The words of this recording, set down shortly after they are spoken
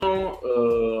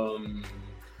io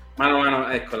mano a mano,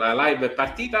 ecco, la live è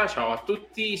partita. Ciao a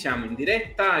tutti, siamo in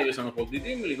diretta, io sono Paul Di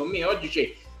Trimoli, con me oggi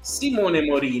c'è Simone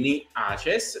Morini,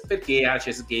 Aces, perché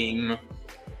Aces Game,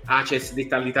 Aces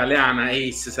detta all'italiana,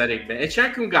 Ace sarebbe, e c'è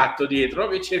anche un gatto dietro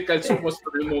che cerca il suo posto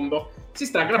nel mondo, si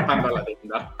sta aggrappando alla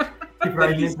tenda. Sì,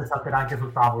 probabilmente salterà anche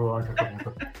sul tavolo a un certo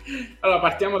punto. Allora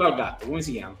partiamo dal gatto, come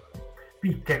si chiama?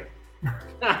 Picche.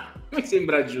 Mi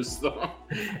sembra giusto.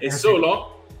 È Sì.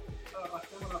 solo?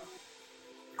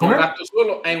 Come?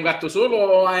 È un gatto solo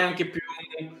o hai anche più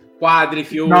quadri,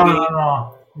 fiori?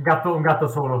 No. Un gatto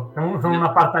solo. Sono un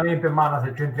appartamento in mano,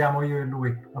 se c'entriamo io e lui.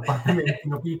 Un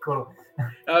appartamentino piccolo.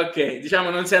 Ok, diciamo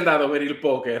non sei andato per il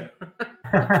poker.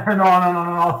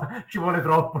 No, ci vuole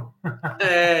troppo.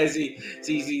 Sì,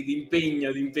 di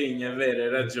impegno, è vero, hai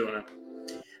ragione.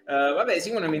 Vabbè,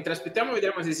 Simone, mentre aspettiamo,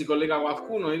 vediamo se si collega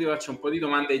qualcuno. Io ti faccio un po' di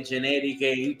domande generiche,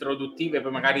 introduttive,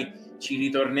 poi magari ci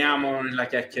ritorniamo nella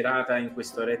chiacchierata in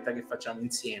quest'oretta che facciamo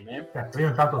insieme. Certo, io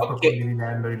intanto sto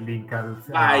condividendo il link al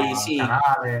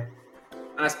canale.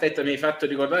 Aspetta, mi hai fatto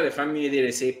ricordare, fammi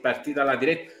vedere se è partita la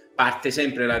diretta. Parte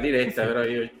sempre la diretta, sì. Però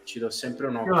io ci do sempre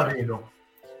un occhio. Io la vedo.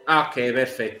 Ah, ok,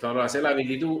 perfetto. Allora, se la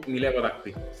vedi tu, mi levo da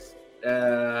qui.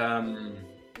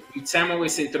 Iniziamo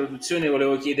questa introduzione.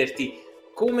 Volevo chiederti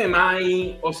come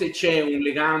mai o se c'è un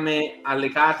legame alle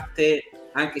carte,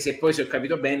 anche se poi, se ho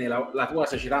capito bene, la tua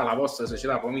società, la vostra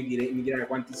società, poi mi dirai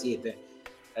quanti siete,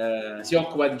 si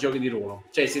occupa di giochi di ruolo.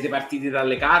 Cioè, siete partiti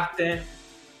dalle carte?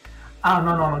 Ah,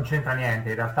 no, non c'entra niente.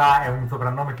 In realtà è un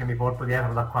soprannome che mi porto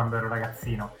dietro da quando ero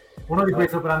ragazzino. Uno di quei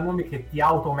soprannomi che ti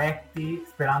autometti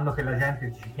sperando che la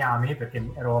gente ci chiami, perché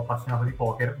ero appassionato di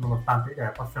poker, nonostante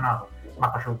appassionato,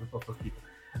 ma facevo piuttosto schifo.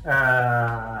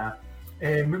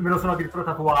 Me lo sono addirittura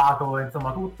tatuato,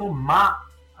 insomma tutto, ma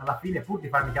alla fine, pur di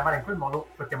farmi chiamare in quel modo,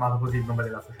 ho chiamato così il nome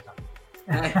della società.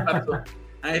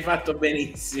 Hai fatto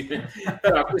benissimo.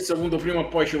 Però a questo punto prima o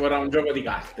poi ci vorrà un gioco di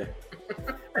carte.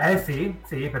 Sì,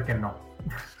 perché no?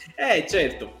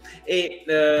 Certo. E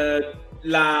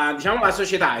la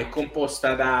società è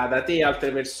composta da te e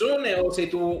altre persone, o sei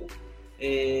tu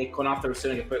con altre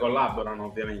persone che poi collaborano,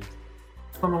 ovviamente?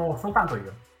 Sono soltanto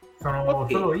io. Sono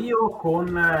solo io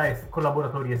con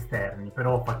collaboratori esterni,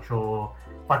 però faccio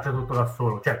tutto da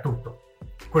solo, cioè tutto.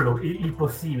 Quello, il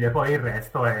possibile, poi il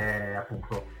resto è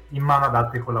appunto in mano ad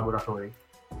altri collaboratori.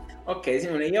 Ok,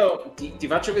 Simone, io ti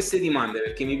faccio queste domande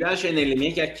perché mi piace nelle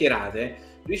mie chiacchierate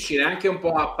riuscire anche un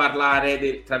po' a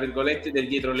parlare tra virgolette del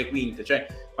dietro le quinte. Cioè,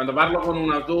 quando parlo con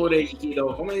un autore gli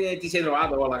chiedo come ti sei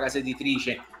trovato con la casa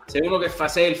editrice, se uno che fa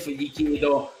self gli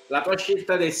chiedo la tua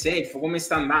scelta del self, come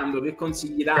sta andando, che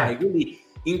consigli dai. Quindi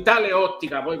in tale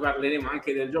ottica, poi parleremo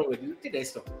anche del gioco e di tutto il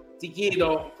resto, ti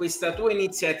chiedo questa tua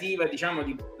iniziativa, diciamo,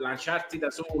 di lanciarti da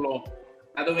solo,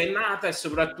 da dove è nata e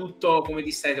soprattutto come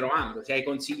ti stai trovando, se hai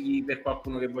consigli per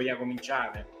qualcuno che voglia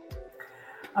cominciare.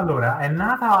 Allora, è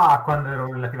nata quando ero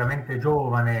relativamente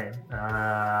giovane,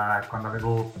 quando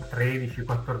avevo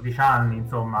 13-14 anni,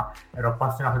 insomma, ero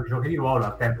appassionato di giochi di ruolo,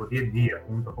 al tempo D&D,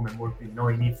 appunto, come molti di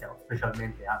noi iniziano,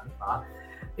 specialmente anni fa,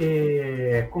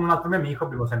 e con un altro mio amico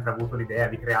abbiamo sempre avuto l'idea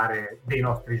di creare dei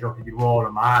nostri giochi di ruolo,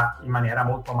 ma in maniera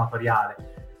molto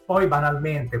amatoriale. Poi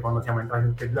banalmente, quando siamo entrati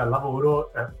tutti e due al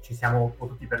lavoro, ci siamo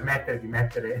potuti permettere di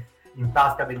mettere in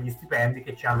tasca degli stipendi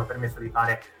che ci hanno permesso di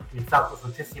fare il salto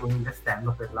successivo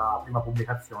investendo per la prima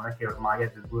pubblicazione, che ormai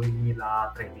è del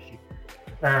 2013.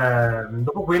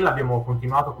 Dopo quella abbiamo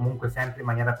continuato comunque sempre in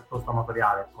maniera piuttosto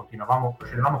amatoriale, procedevamo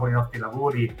con i nostri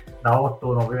lavori da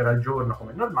 8-9 ore al giorno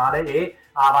come normale e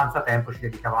a avanzatempo ci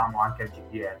dedicavamo anche al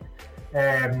GDR.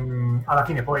 Alla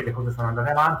fine poi le cose sono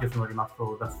andate avanti, io sono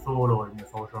rimasto da solo, il mio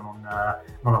socio non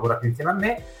lavora più insieme a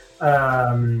me.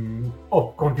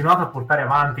 Ho continuato a portare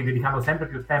avanti dedicando sempre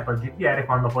più tempo al GDR,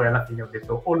 quando poi alla fine ho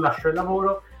detto o lascio il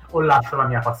lavoro o lascio la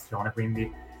mia passione,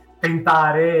 quindi mi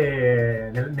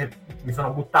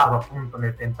sono buttato appunto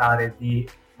nel tentare di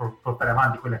portare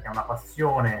avanti quella che è una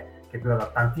passione che dura da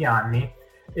tanti anni,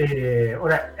 e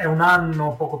ora è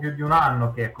poco più di un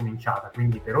anno che è cominciata,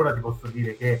 quindi per ora ti posso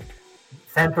dire che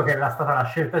sento che era stata la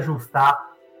scelta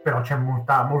giusta, però c'è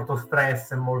molto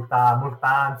stress, molta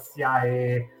ansia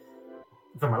e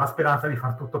insomma la speranza di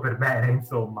far tutto per bene,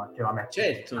 insomma, che la metto.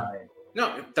 Certo.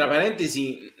 No, tra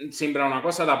parentesi, sembra una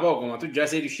cosa da poco, ma tu già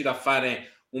sei riuscito a fare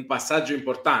un passaggio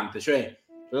importante, cioè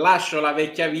lascio la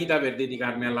vecchia vita per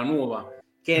dedicarmi alla nuova,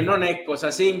 che non è cosa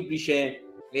semplice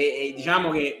e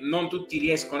diciamo che non tutti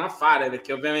riescono a fare,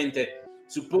 perché ovviamente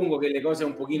suppongo che le cose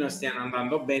un pochino stiano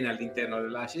andando bene all'interno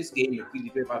della Aces Games e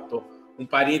quindi tu hai fatto un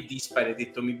pari e dispari, hai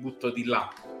detto mi butto di là,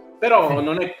 però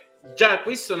non è, già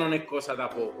questo non è cosa da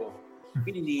poco.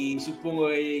 Quindi suppongo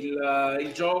che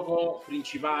il gioco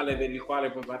principale per il quale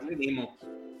poi parleremo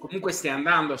comunque stia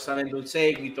andando, sta avendo un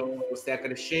seguito, stia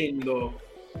crescendo.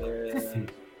 Sì,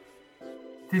 sì.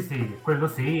 Sì, sì, quello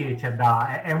sì,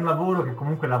 è un lavoro che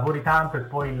comunque lavori tanto e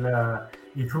poi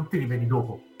i frutti li vedi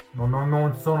dopo.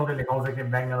 Non sono delle cose che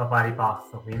vengono a pari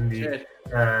passo, quindi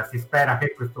Certo. si spera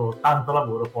che questo tanto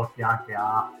lavoro porti anche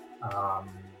a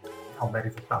un bel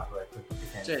risultato, ecco, in tutti i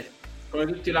sensi. Cioè, come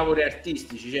tutti i lavori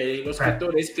artistici, cioè lo Certo,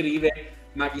 scrittore scrive,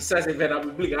 ma chissà se verrà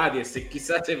pubblicato e se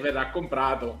chissà se verrà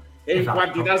comprato e in esatto,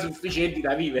 quantità sufficienti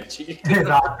da viverci.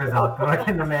 esatto,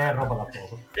 non è roba da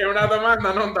poco. È una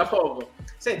domanda non da poco.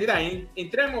 Senti, dai,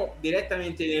 entriamo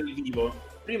direttamente nel vivo.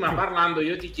 Prima Sì. parlando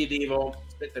io ti chiedevo,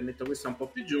 aspetta, metto questo un po'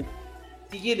 più giù,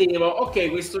 ti chiedevo, ok,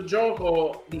 questo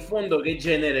gioco di fondo che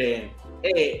genere è?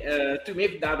 E tu mi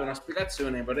hai dato una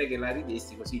spiegazione, vorrei che la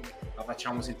ridessi così la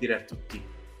facciamo sentire a tutti.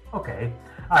 Ok,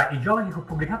 i giochi che ho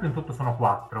pubblicato in tutto sono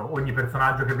 4, ogni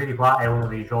personaggio che vedi qua è uno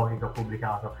dei giochi che ho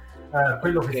pubblicato.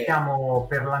 Quello che Ok. stiamo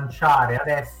per lanciare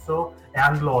adesso è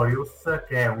Unglorious,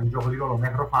 che è un gioco di ruolo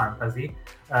necrofantasy,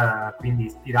 quindi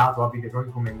ispirato a videogiochi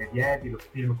come Medievi, lo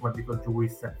film come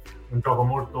Beetlejuice, un gioco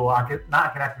molto, anche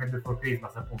Nightmare Before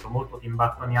Christmas appunto, molto Tim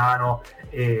Burtoniano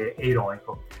e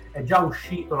ironico. È già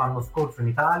uscito l'anno scorso in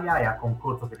Italia e ha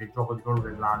concorso per il gioco di ruolo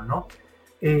dell'anno.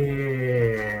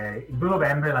 E il 2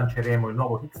 novembre lanceremo il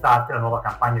nuovo Kickstarter, la nuova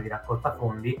campagna di raccolta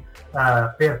fondi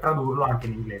per tradurlo anche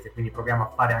in inglese, quindi proviamo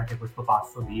a fare anche questo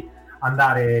passo di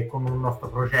andare con il nostro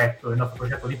progetto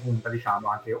di punta, diciamo,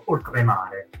 anche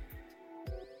oltremare.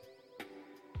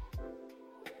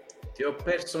 Ti ho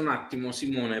perso un attimo,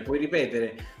 Simone, puoi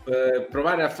ripetere?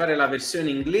 Provare a fare la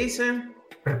versione inglese?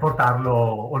 Per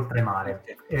portarlo oltremare.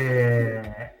 Ok.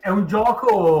 È un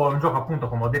gioco appunto,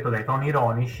 come ho detto, dai toni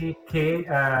ironici,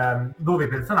 dove i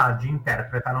personaggi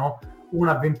interpretano un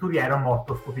avventuriero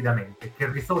morto stupidamente, che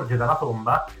risorge dalla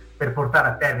tomba per portare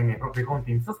a termine i propri conti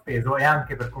in sospeso e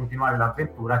anche per continuare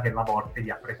l'avventura che la morte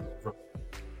gli ha precluso.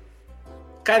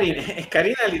 È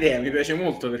carina l'idea, mi piace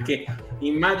molto perché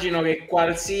immagino che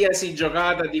qualsiasi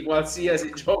giocata di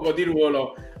qualsiasi gioco di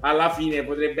ruolo alla fine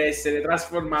potrebbe essere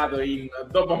trasformato in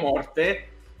dopo morte,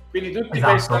 quindi tutti i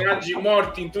Esatto. personaggi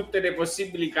morti in tutte le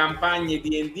possibili campagne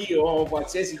D&D o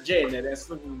qualsiasi genere a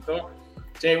questo punto,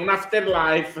 c'è un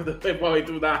afterlife dove poi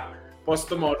tu da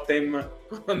post mortem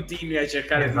continui a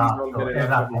cercare di risolvere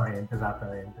la tua.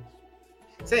 Esattamente.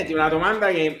 Senti, una domanda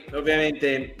che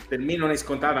ovviamente per me non è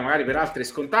scontata, magari per altri è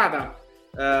scontata.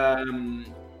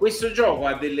 Questo gioco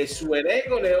ha delle sue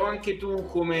regole o anche tu,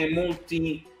 come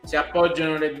molti, si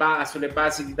appoggiano sulle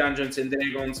basi di Dungeons and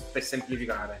Dragons per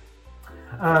semplificare?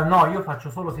 No, io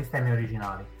faccio solo sistemi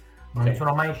originali. Non mi Ok.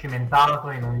 sono mai cimentato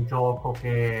in un gioco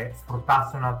che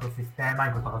sfruttasse un altro sistema,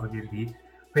 in questo caso D&D,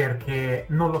 perché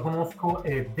non lo conosco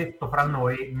e detto fra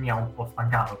noi mi ha un po'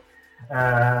 stancato.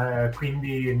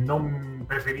 Quindi non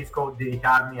preferisco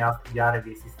dedicarmi a studiare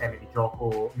dei sistemi di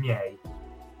gioco miei.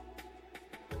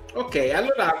 Ok,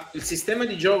 allora il sistema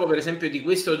di gioco, per esempio, di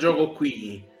questo gioco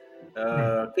qui,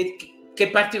 che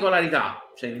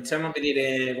particolarità? Cioè, iniziamo a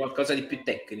vedere qualcosa di più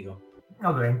tecnico.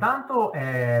 Allora, intanto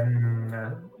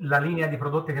la linea di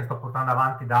prodotti che sto portando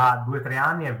avanti da 2 o 3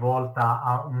 anni è volta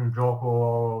a un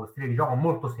stile di gioco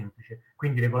molto semplice,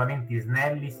 quindi regolamenti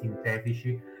snelli,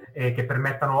 sintetici, che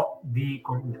permettano di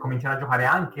cominciare a giocare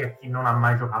anche a chi non ha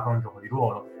mai giocato a un gioco di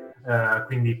ruolo,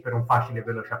 quindi per un facile e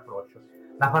veloce approccio.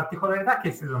 La particolarità è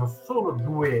che si usano solo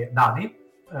 2 dadi,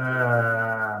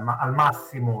 ma al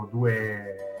massimo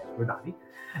due dadi,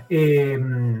 e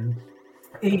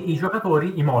i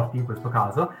giocatori, i morti in questo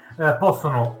caso,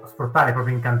 possono sfruttare i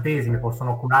propri incantesimi,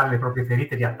 possono curare le proprie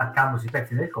ferite riattaccandosi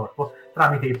pezzi del corpo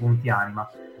tramite i punti anima.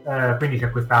 Quindi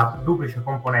c'è questa duplice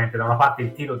componente: da una parte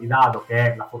il tiro di dado,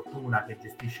 che è la fortuna che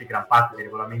gestisce gran parte dei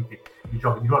regolamenti di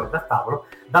giochi di ruolo da tavolo,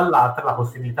 dall'altra la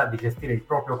possibilità di gestire il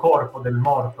proprio corpo del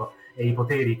morto e i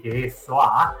poteri che esso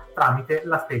ha tramite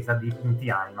la spesa di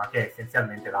punti anima, che è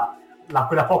essenzialmente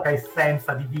quella poca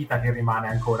essenza di vita che rimane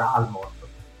ancora al morto.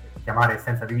 Chiamare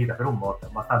essenza di vita per un morto è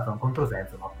abbastanza un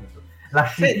controsenso, ma appunto la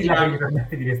scintilla che gli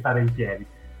permette di restare in piedi.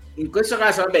 In questo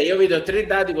caso, vabbè, io vedo 3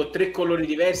 dadi con 3 colori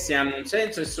diversi, hanno un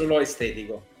senso, è solo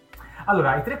estetico.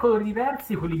 Allora, i 3 colori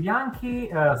diversi, quelli bianchi,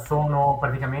 sono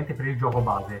praticamente per il gioco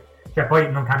base, cioè poi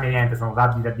non cambia niente, sono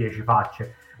dadi da 10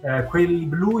 facce. Quelli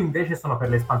blu invece sono per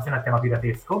l'espansione a tema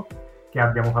piratesco, che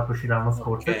abbiamo fatto uscire l'anno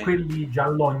scorso, Ok. e quelli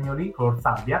giallognoli, color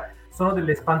sabbia, sono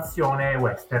dell'espansione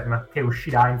western che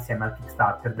uscirà insieme al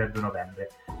Kickstarter del 2 novembre.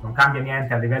 Non cambia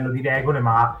niente a livello di regole,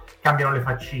 ma cambiano le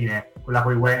faccine. Quella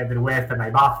del western ha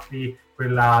i baffi,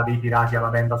 quella dei pirati ha la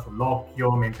benda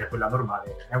sull'occhio, mentre quella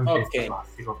normale è un testo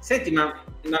classico. Senti, ma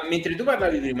mentre tu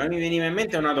parlavi prima mi veniva in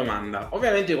mente una domanda.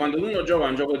 Ovviamente quando uno gioca a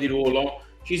un gioco di ruolo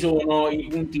ci sono i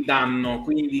punti danno,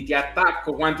 quindi ti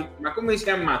attacco, ma come si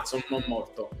ammazza un non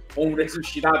morto o un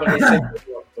resuscitato che è sempre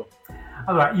morto?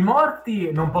 Allora, i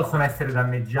morti non possono essere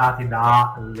danneggiati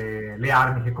dalle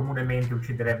armi che comunemente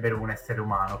ucciderebbero un essere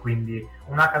umano, quindi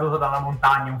una caduta dalla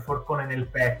montagna, un forcone nel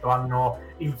petto hanno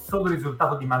il solo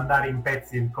risultato di mandare in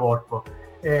pezzi il corpo,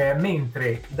 mentre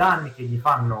i danni che gli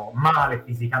fanno male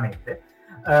fisicamente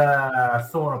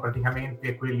sono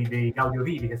praticamente quelli dei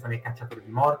gaudiovivi, che sono i cacciatori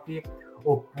di morti,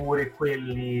 oppure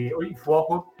quelli, o il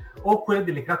fuoco, o quelli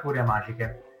delle creature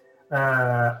magiche.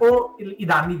 O i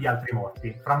danni di altri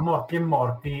morti. Fra morti e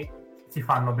morti si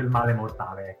fanno del male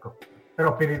mortale, ecco.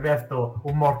 Però per il resto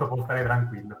un morto può stare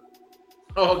tranquillo.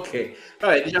 Ok,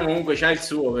 vabbè, diciamo comunque c'ha il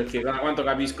suo, perché da quanto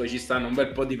capisco ci stanno un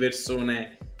bel po' di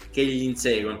persone che gli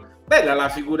inseguono. Bella la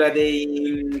figura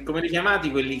dei, come li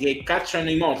chiamati, quelli che cacciano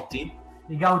i morti?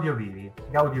 I gaudiovivi,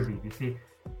 sì.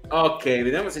 Ok,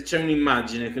 vediamo se c'è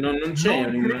un'immagine, che non c'è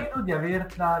Non credo di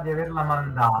averla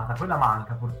mandata, quella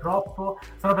manca purtroppo.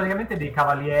 Sono praticamente dei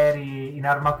cavalieri in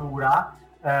armatura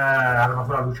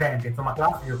lucente, insomma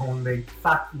classico, con dei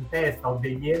sacchi in testa o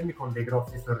degli elmi con dei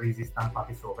grossi sorrisi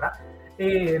stampati sopra,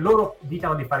 e loro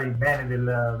dicono di fare il bene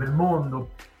del mondo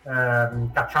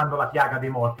cacciando la piaga dei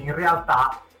morti. In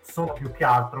realtà sono più che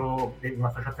altro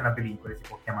un'associazione a delinquere, si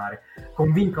può chiamare.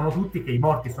 Convincono tutti che i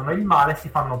morti sono il male e si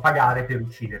fanno pagare per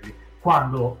ucciderli,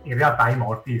 quando in realtà i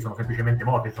morti sono semplicemente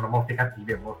morti, sono morti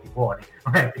cattivi e morti buoni,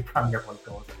 non è che cambia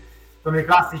qualcosa. Sono i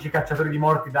classici cacciatori di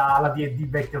morti dalla D&D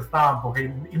vecchio stampo, che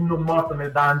il non morto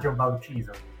nel dungeon va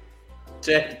ucciso.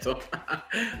 Certo,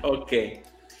 ok.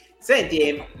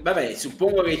 Senti, vabbè,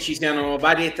 suppongo che ci siano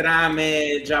varie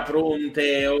trame già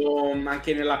pronte o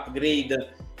anche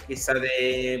nell'upgrade che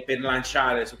state per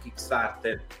lanciare su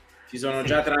Kickstarter. Ci sono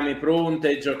già trame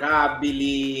pronte,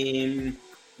 giocabili,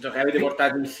 che avete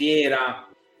portato in fiera?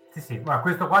 Sì, ma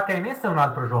questo qua che hai messo è un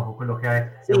altro gioco, quello che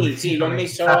è Sì, l'ho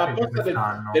messo apposta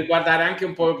per guardare anche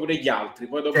un po' pure gli altri,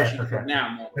 poi dopo ci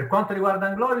ritorniamo. Certo. Per quanto riguarda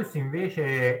Inglorious,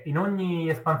 invece, in ogni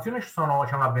espansione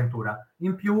c'è un'avventura.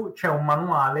 In più c'è un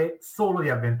manuale solo di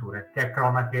avventure, che è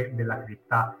Cronache della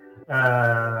Cripta.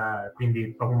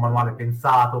 Quindi proprio un manuale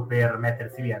pensato per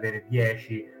mettersi lì e avere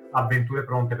 10 avventure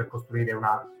pronte per costruire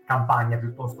una campagna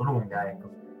piuttosto lunga, ecco.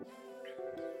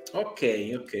 Ok.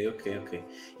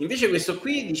 Invece questo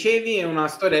qui, dicevi, è una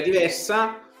storia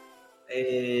diversa,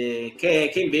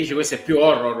 che invece questo è più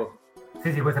horror.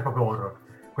 Sì, questo è proprio horror.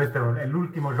 Questo è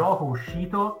l'ultimo gioco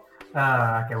uscito, che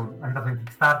è andato in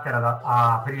Kickstarter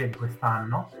a aprile di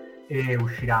quest'anno e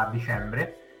uscirà a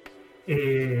dicembre.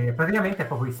 E praticamente è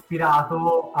proprio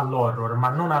ispirato all'horror, ma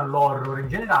non all'horror in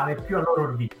generale, più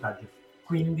all'horror vintage.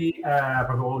 Quindi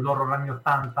proprio l'horror anni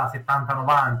 80, 70,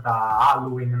 90,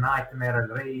 Halloween, Nightmare,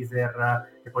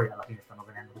 Hellraiser, che poi alla fine stanno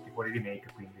venendo tutti fuori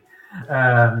remake. Quindi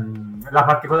la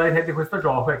particolarità di questo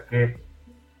gioco è che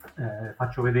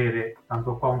faccio vedere,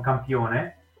 tanto qua un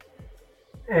campione,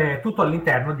 tutto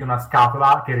all'interno di una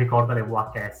scatola che ricorda le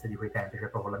VHS di quei tempi, cioè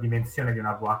proprio la dimensione di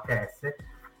una VHS,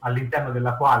 all'interno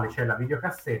della quale c'è la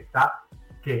videocassetta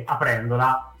che,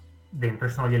 aprendola, dentro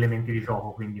ci sono gli elementi di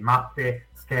gioco, quindi mappe,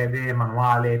 schede,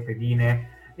 manuale,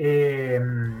 pedine. E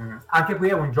anche qui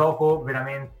è un gioco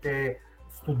veramente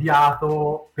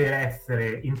studiato per essere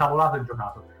intavolato e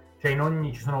giocato. Cioè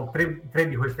ci sono tre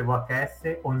di queste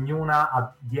VHS, ognuna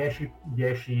ha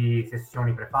 10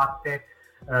 sessioni prefatte,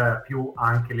 più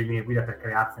anche le linee guida per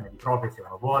crearsene di proprie se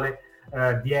uno vuole,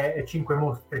 5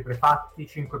 mostri prefatti,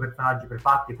 5 personaggi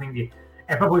prefatti, quindi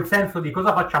è proprio il senso di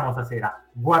cosa facciamo stasera.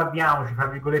 Guardiamoci, fra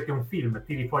virgolette, un film,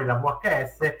 tiri fuori la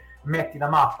VHS, metti la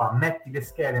mappa, metti le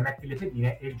schede, metti le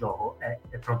pedine e il gioco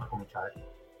è pronto a cominciare.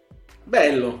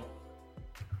 Bello.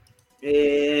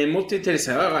 Molto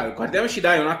interessante. Guardiamoci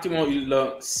dai un attimo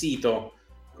il sito,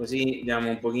 così diamo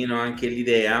un pochino anche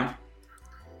l'idea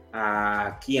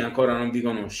a chi ancora non vi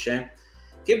conosce,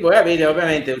 che voi avete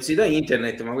ovviamente un sito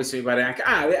internet, ma questo mi pare anche...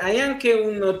 hai anche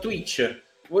un Twitch.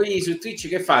 Voi su Twitch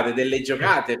che fate? Delle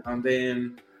giocate?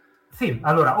 Sì,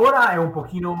 allora, ora è un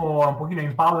pochino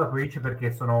in pausa Twitch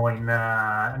perché sono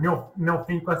ne ho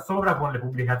fin qua sopra con le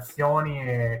pubblicazioni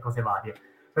e cose varie,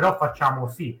 però facciamo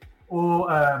o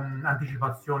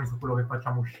anticipazioni su quello che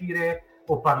facciamo uscire,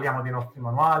 o parliamo dei nostri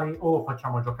manuali, o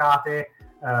facciamo giocate.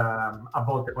 A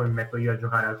volte poi mi metto io a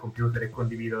giocare al computer e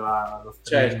condivido lo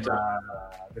stream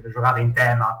delle giocate in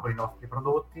tema con i nostri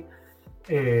prodotti.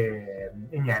 e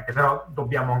niente, però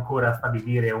dobbiamo ancora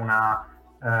stabilire un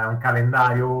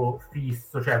calendario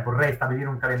fisso, cioè vorrei stabilire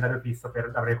un calendario fisso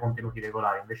per avere contenuti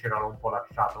regolari, invece l'ho un po'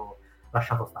 lasciato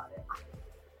stare, ecco.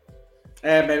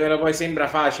 Quello poi sembra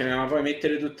facile, ma poi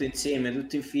mettere tutto insieme,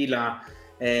 tutto in fila,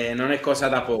 non è cosa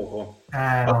da poco. No,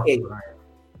 Ok, assolutamente.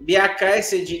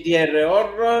 VHS GDR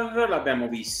Horror l'abbiamo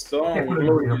visto, È un quello di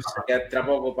cui ti ho Glorious parlato. che tra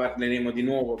poco parleremo di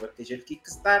nuovo perché c'è il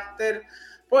Kickstarter.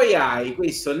 Poi hai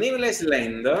questo Nameless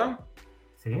Land,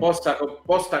 Sì,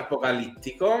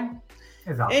 post-apocalittico,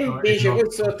 e esatto, è il invece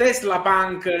questo nostro. Tesla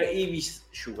Punk Ivy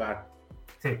Sugar.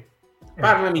 Sì,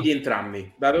 Parlami esatto. di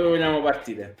entrambi, da dove vogliamo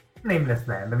partire? Nameless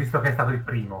Land, visto che è stato è il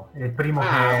primo Ah, questo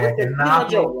che è è il primo nato,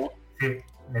 gioco? sì,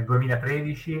 nel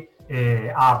 2013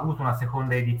 e ha avuto una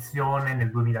seconda edizione nel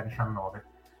 2019,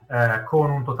 con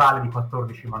un totale di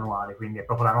 14 manuali, quindi è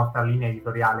proprio la nostra linea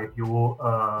editoriale più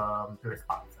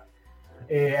espansa.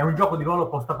 È un gioco di ruolo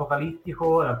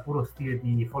post-apocalittico al puro stile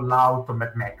di Fallout o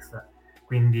Mad Max,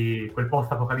 quindi quel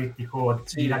post-apocalittico di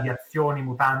Sì. radiazioni,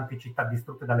 mutanti, città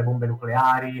distrutte dalle bombe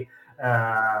nucleari,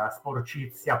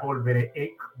 sporcizia, polvere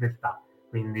e crudeltà.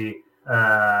 Quindi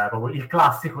proprio il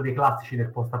classico dei classici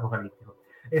del post-apocalittico.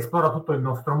 Esplora tutto il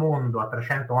nostro mondo a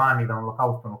 300 anni da un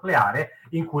olocausto nucleare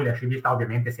in cui la civiltà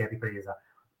ovviamente si è ripresa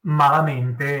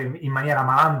malamente, in maniera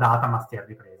malandata, ma si è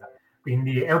ripresa.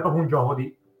 Quindi è proprio un gioco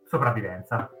di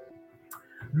sopravvivenza.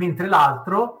 Mentre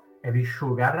l'altro, Heavy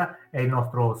Sugar, è il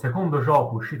nostro secondo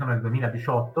gioco uscito nel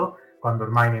 2018, quando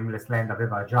ormai Nameless Land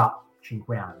aveva già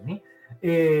 5 anni,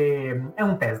 e è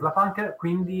un Tesla Punk,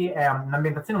 quindi è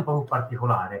un'ambientazione un po' più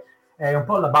particolare. È un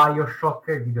po' la Bioshock,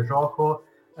 il videogioco,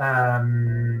 ha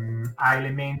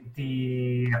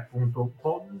elementi appunto un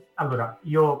po'. Allora,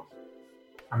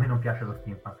 a me non piace lo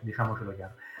steampunk, diciamocelo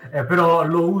chiaro, però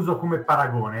lo uso come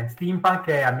paragone. Steampunk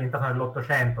è ambientato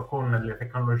nell'Ottocento con la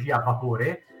tecnologia a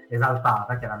vapore,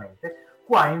 esaltata chiaramente.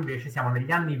 Qua invece siamo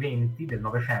negli anni 20 del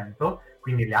Novecento,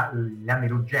 quindi gli anni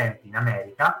ruggenti in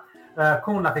America,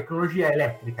 con la tecnologia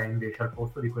elettrica invece al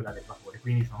posto di quella del vapore.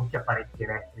 Quindi sono tutti apparecchi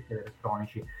elettrici ed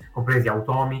elettronici, compresi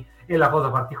automi, e la cosa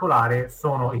particolare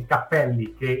sono i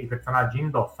cappelli che i personaggi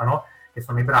indossano, che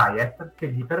sono i Bryet, che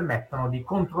gli permettono di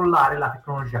controllare la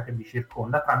tecnologia che vi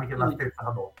circonda tramite una sterzata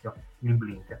d'occhio, il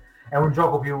blink. È un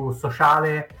gioco più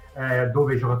sociale,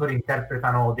 dove i giocatori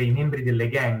interpretano dei membri delle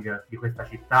gang di questa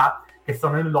città che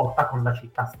sono in lotta con la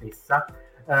città stessa,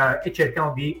 e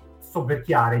cercano di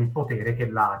sovverchiare il potere che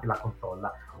la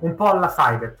controlla. Un po' alla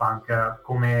cyberpunk,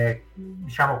 come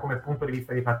punto di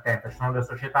vista di partenza. Ci sono delle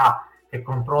società che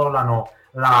controllano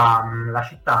la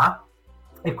città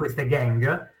e queste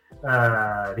gang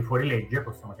di fuorilegge,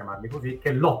 possiamo chiamarli così,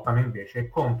 che lottano invece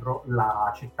contro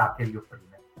la città che li opprime.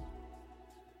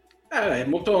 È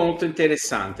molto, molto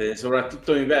interessante,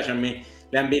 soprattutto mi piace a me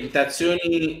le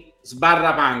ambientazioni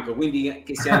sbarra punk, quindi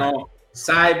che siano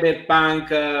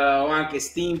cyberpunk o anche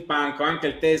steampunk o anche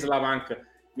il Tesla punk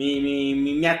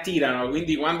mi attirano,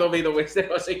 quindi quando vedo queste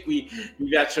cose qui mi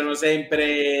piacciono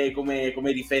sempre come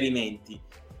riferimenti,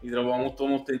 li trovo molto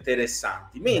molto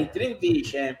interessanti. Mentre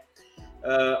invece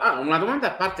una domanda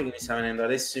a parte che mi sta venendo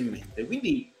adesso in mente,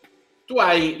 quindi tu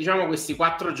hai, diciamo, questi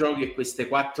 4 giochi e queste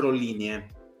 4 linee.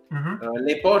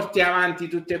 Le porti avanti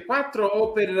tutte e 4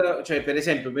 o per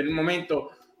esempio per il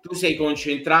momento tu sei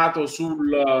concentrato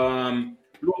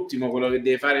sull'ultimo, quello che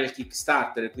deve fare il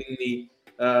Kickstarter, quindi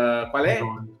qual è?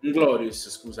 Glorious,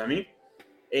 scusami,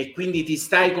 e quindi ti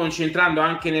stai concentrando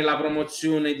anche nella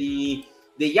promozione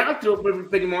degli altri o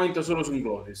per il momento solo su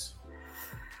Glorious?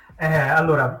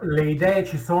 Allora, le idee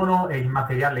ci sono e il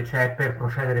materiale c'è per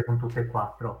procedere con tutte e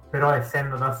 4, però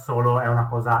essendo da solo è una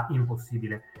cosa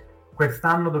impossibile.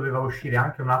 Quest'anno doveva uscire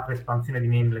anche un'altra espansione di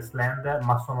Nameless Land,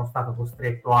 ma sono stato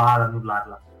costretto ad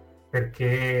annullarla,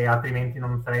 perché altrimenti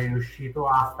non sarei riuscito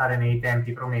a stare nei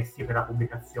tempi promessi per la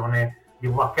pubblicazione di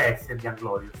VHS e di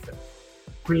Unglorious.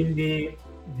 Quindi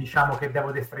diciamo che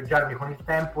devo destreggiarmi con il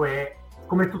tempo e,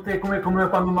 come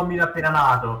quando un bambino è appena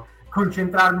nato,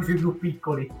 concentrarmi sui più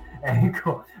piccoli,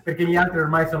 ecco, perché gli altri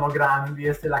ormai sono grandi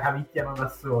e se la cavicchiano da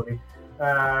soli.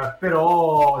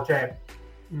 Però, cioè,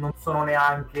 non sono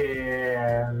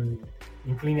neanche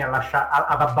inclini ad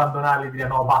abbandonarli e dire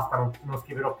no, basta, non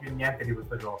scriverò più niente di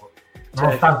questo gioco.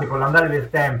 Nonostante con l'andare del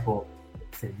tempo,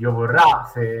 se Dio vorrà,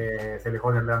 se le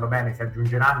cose andranno bene, si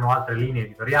aggiungeranno altre linee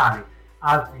editoriali,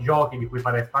 altri giochi di cui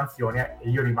fare espansione, e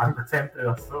io rimango sempre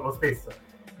lo stesso,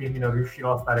 quindi non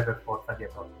riuscirò a stare per forza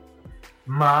dietro.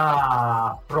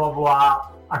 Ma provo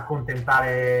a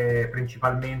accontentare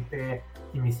principalmente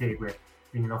chi mi segue,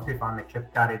 quindi i nostri fan, e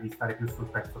cercare di stare più sul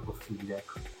pezzo possibile,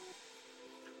 ecco.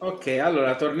 Ok,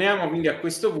 allora torniamo quindi a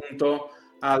questo punto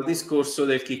al discorso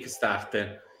del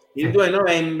Kickstarter. il 2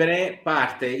 novembre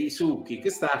parte su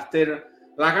Kickstarter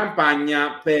la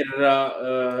campagna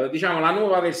per diciamo la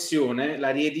nuova versione, la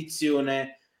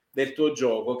riedizione del tuo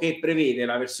gioco, che prevede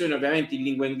la versione ovviamente in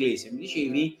lingua inglese, mi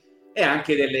dicevi, e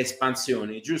anche delle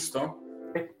espansioni, giusto?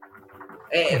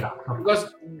 Esatto.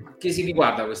 Che si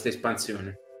riguarda questa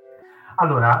espansione?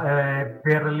 Allora,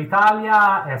 per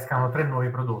l'Italia escano 3 nuovi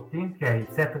prodotti, che è il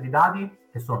set di dadi,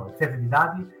 che sono il set di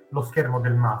dadi, lo schermo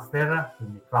del master,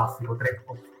 quindi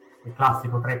il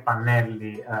classico 3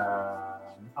 pannelli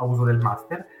a uso del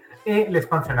master, e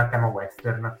l'espansione a tema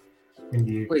western.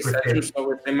 Quindi questa è giusto,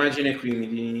 questa immagine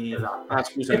qui Esatto.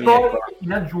 scusami, E poi eccola.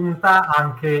 in aggiunta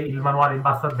anche il manuale in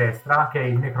basso a destra, che è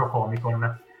il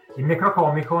Necrocomicon. Il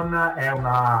Necrocomicon è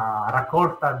una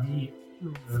raccolta di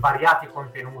svariati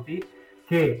contenuti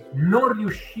che non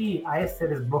riuscì a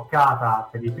essere sbloccata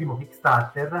per il primo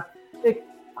Kickstarter e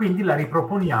quindi la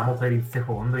riproponiamo per il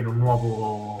secondo in un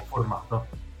nuovo formato.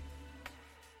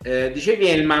 Dicevi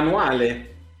è il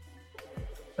manuale?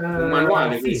 Un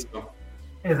manuale sì. questo?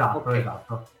 Esatto, okay.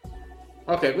 Esatto.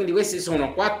 Ok, quindi queste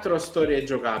sono 4 storie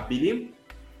giocabili.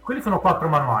 Quelli sono 4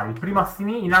 manuali. Prima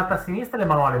in alto a sinistra è il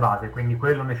manuale base, quindi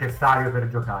quello necessario per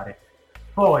giocare.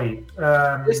 Poi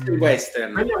questo è il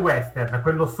western. Quello è western,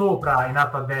 quello sopra in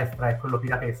alto a destra è quello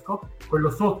piratesco, quello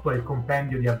sotto è il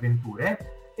compendio di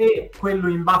avventure e quello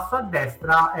in basso a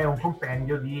destra è un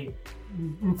compendio di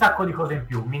un sacco di cose in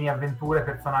più, mini avventure,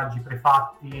 personaggi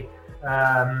prefatti,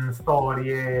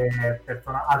 storie,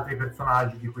 altri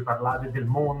personaggi di cui parlare del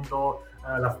mondo,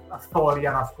 la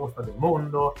storia nascosta del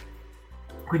mondo.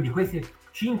 Quindi questi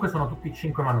 5 sono tutti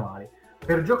 5 manuali.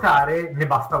 Per giocare ne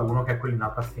basta uno, che è quello in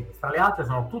alto a sinistra. Le altre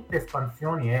sono tutte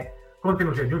espansioni e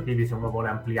contenuti aggiuntivi se uno vuole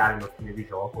ampliare lo stile di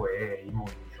gioco e il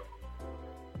mondo di gioco.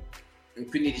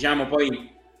 Quindi diciamo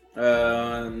poi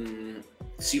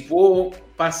si può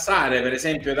passare per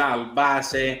esempio dal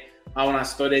base a una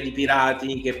storia di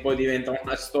pirati che poi diventa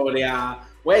una storia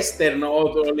western,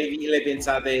 o le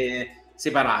pensate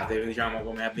separate, diciamo,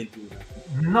 come avventura?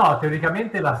 No,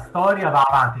 teoricamente la storia va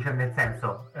avanti, cioè nel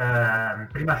senso,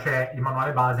 prima c'è il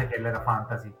manuale base che è l'era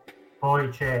fantasy, poi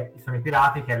sono i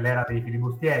pirati che è l'era dei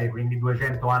filibustieri, quindi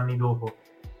 200 anni dopo,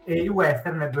 e il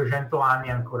western è 200 anni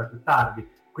ancora più tardi,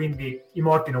 quindi i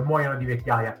morti non muoiono di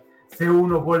vecchiaia. Se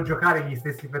uno vuol giocare gli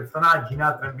stessi personaggi in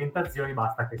altre ambientazioni,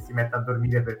 basta che si metta a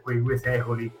dormire per quei 2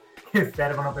 secoli che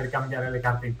servono per cambiare le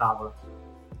carte in tavola.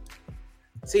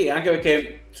 Sì, anche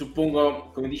perché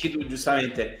suppongo, come dici tu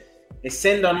giustamente,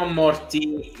 essendo non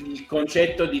morti, il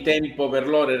concetto di tempo per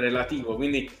loro è relativo,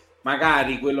 quindi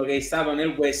magari quello che è stato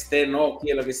nel western o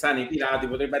quello che sta nei pirati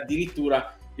potrebbe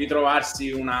addirittura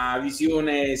ritrovarsi una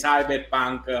visione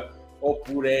cyberpunk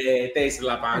oppure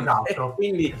Tesla punk, Esatto, e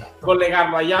quindi esatto.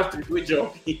 collegarlo agli altri 2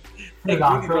 giochi e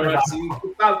quindi trovarsi in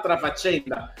tutt'altra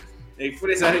faccenda.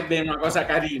 Eppure sarebbe una cosa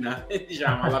carina,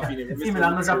 diciamo, alla fine. Sì, me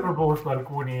l'hanno già proposto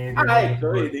alcuni. Ecco,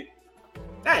 vedi.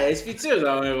 È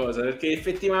sfiziosa come cosa, perché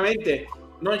effettivamente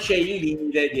non c'è il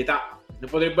limite di età.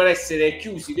 Potrebbero essere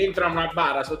chiusi dentro a una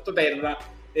bara sottoterra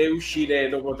e uscire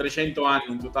dopo 300 anni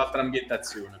in tutt'altra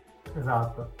ambientazione.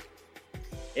 Esatto.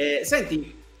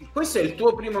 Senti, questo è il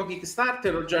tuo primo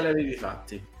Kickstarter o già li avevi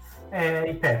fatti?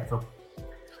 Il terzo.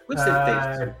 Questo è il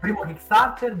terzo. Il primo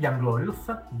Kickstarter di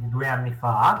Anglorious, di 2 anni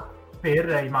fa, per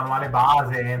il manuale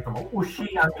base, insomma,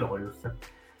 uscì Anglorious.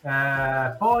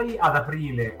 Poi ad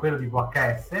aprile quello di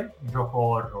VHS, gioco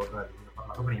horror di cui ho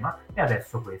parlato prima, e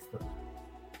adesso questo.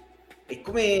 E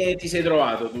come ti sei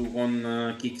trovato tu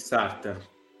con Kickstarter?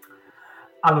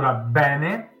 Allora,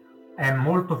 bene, è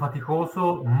molto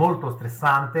faticoso, molto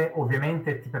stressante,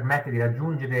 ovviamente ti permette di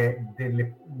raggiungere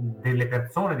delle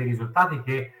persone, dei risultati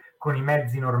che con i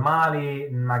mezzi normali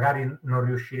magari non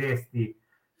riusciresti,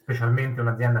 specialmente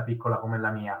un'azienda piccola come la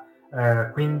mia.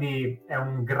 Quindi è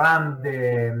un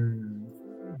grande,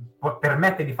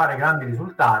 permette di fare grandi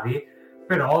risultati,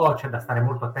 però c'è da stare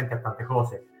molto attenti a tante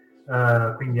cose,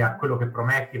 quindi a quello che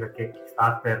prometti, perché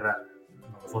Kickstarter,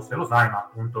 non so se lo sai, ma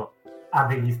appunto ha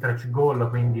degli stretch goal,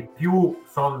 quindi più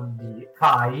soldi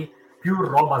fai, più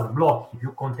roba sblocchi,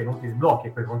 più contenuti sblocchi,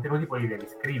 e quei contenuti poi li devi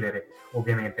scrivere,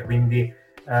 ovviamente, quindi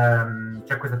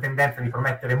c'è questa tendenza di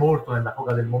promettere molto nella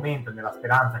foga del momento e nella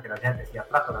speranza che la gente sia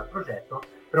attratta dal progetto,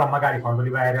 però magari quando li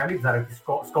vai a realizzare ti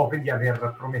scopri di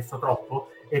aver promesso troppo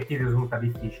e ti risulta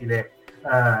difficile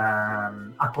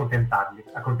accontentare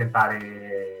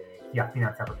chi ha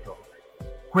finanziato il gioco.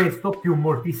 Questo più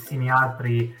moltissimi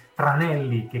altri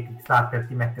tranelli che Kickstarter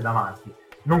ti mette davanti,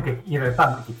 non che in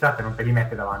realtà Kickstarter non te li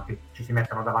mette davanti, ci si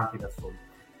mettono davanti da soli.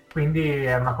 Quindi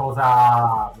è una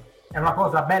cosa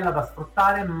bella da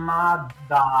sfruttare, ma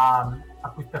da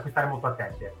acquistare molto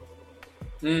attenti.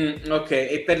 Ok,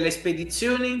 e per le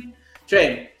spedizioni?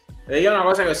 Cioè, io una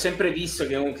cosa che ho sempre visto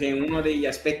che uno degli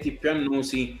aspetti più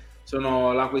annosi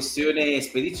sono la questione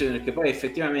spedizione, perché poi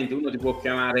effettivamente uno ti può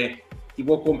chiamare, ti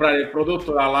può comprare il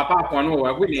prodotto dalla Papua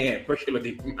Nuova Guinea e poi ce lo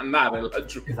devi mandare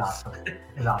laggiù.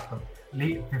 Esatto.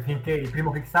 Lì, finché il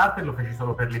primo Kickstarter lo feci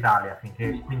solo per l'Italia,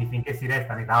 quindi finché si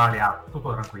resta in Italia,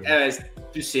 tutto tranquillo. È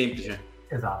più semplice.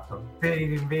 Esatto. Per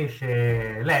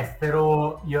invece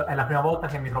l'estero, è la prima volta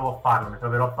che mi trovo a farlo, mi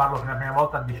troverò a farlo per la prima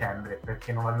volta a dicembre,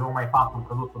 perché non avevo mai fatto un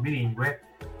prodotto bilingue.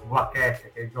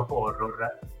 VHS, che è il gioco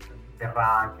horror,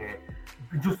 verrà anche...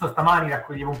 Giusto stamani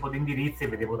raccoglievo un po' di indirizzi e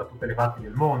vedevo da tutte le parti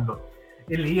del mondo.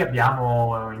 E lì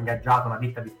abbiamo ingaggiato una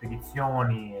ditta di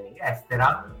spedizioni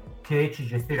estera che ci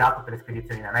gestirà tutte le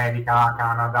spedizioni in America,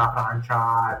 Canada,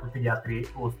 Francia e tutti gli altri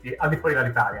posti, al di fuori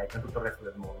dall'Italia e per tutto il resto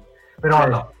del mondo. Però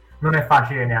no, non è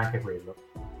facile neanche quello.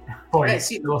 Poi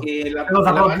sì, lo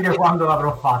saprò dire quando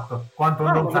l'avrò fatto, quanto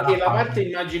non sarà perché la parte,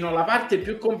 immagino, la parte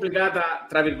più complicata,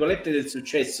 tra virgolette, del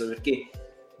successo, perché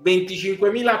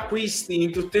 25.000 acquisti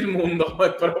in tutto il mondo,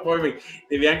 però poi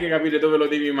devi anche capire dove lo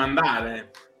devi mandare.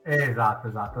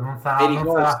 Esatto, non sarà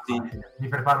facile. Mi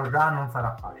preparo già, non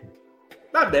sarà facile.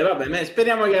 Vabbè,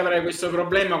 speriamo che avrai questo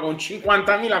problema con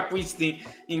 50.000 acquisti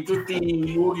in tutti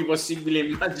i luoghi possibili e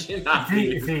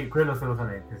immaginabili. Sì, quello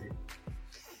assolutamente, sì.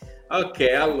 Ok,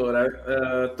 allora,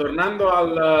 tornando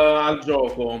al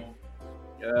gioco,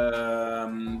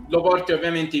 lo porti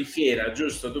ovviamente in fiera,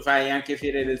 giusto? Tu fai anche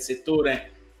fiere del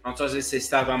settore, non so se sei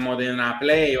stato a Modena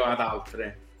Play o ad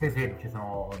altre. Sì,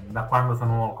 da quando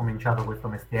sono cominciato questo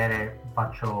mestiere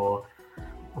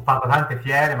ho fatto tante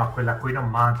fiere, ma quella a cui non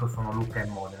manco sono Lucca e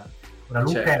Modena. Ora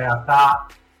Lucca in realtà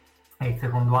è il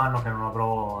secondo anno che non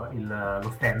avrò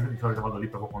lo stand, di solito vado lì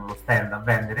proprio con lo stand a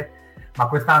vendere, ma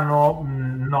quest'anno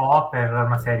no, per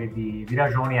una serie di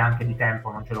ragioni e anche di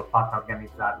tempo non ce l'ho fatta a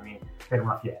organizzarmi per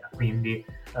una fiera, quindi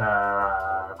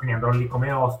andrò lì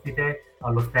come ospite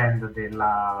allo stand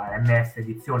della MS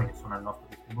Edizioni, che sono il nostro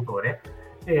distributore,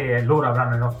 e loro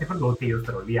avranno i nostri prodotti e io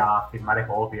starò lì a firmare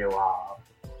copie o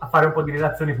a fare un po' di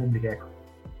relazioni pubbliche, ecco.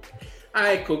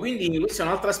 Ecco, quindi questo è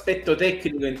un altro aspetto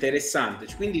tecnico interessante,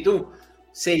 quindi tu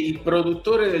sei il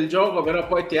produttore del gioco, però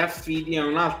poi ti affidi a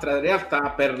un'altra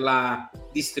realtà per la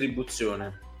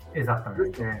distribuzione.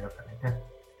 Esattamente.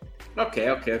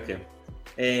 Ok.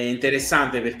 È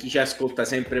interessante per chi ci ascolta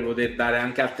sempre poter dare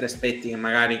anche altri aspetti che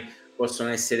magari possono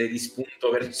essere di spunto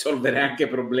per risolvere anche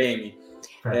problemi.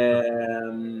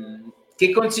 Certo.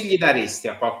 Che consigli daresti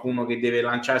a qualcuno che deve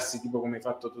lanciarsi tipo come hai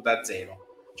fatto tu da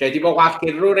zero? Cioè tipo qualche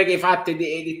errore che hai fatto e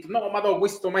hai detto no, ma no,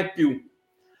 questo mai più.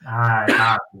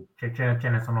 Tanti. Ce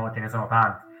ne sono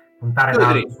tanti.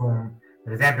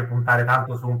 Per esempio, puntare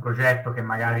tanto su un progetto che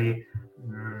magari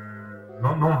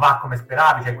non va come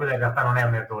speravi, cioè quello in realtà non è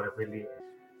un errore,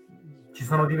 ci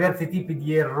sono diversi tipi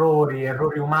di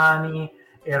errori umani,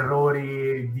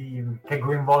 che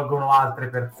coinvolgono altre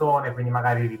persone, quindi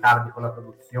magari ritardi con la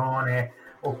produzione,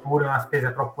 oppure una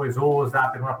spesa troppo esosa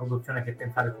per una produzione che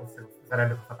pensavi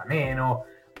sarebbe costata meno,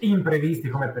 imprevisti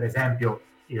come per esempio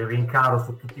il rincaro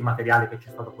su tutti i materiali che c'è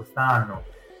stato quest'anno,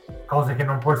 cose che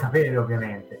non puoi sapere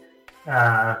ovviamente.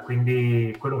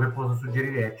 Quindi quello che posso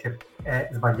suggerire è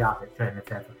sbagliate, cioè nel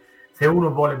senso, se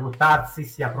uno vuole buttarsi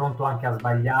sia pronto anche a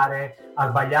sbagliare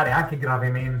anche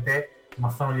gravemente, ma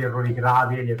sono gli errori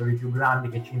gravi e gli errori più grandi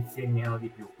che ci insegnano di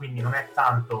più. Quindi non è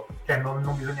tanto, cioè non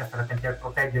bisogna stare attenti a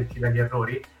proteggerci dagli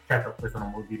errori, certo questo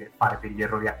non vuol dire fare degli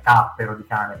errori a cappero di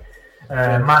cane,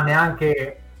 ma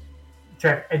neanche,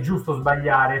 cioè è giusto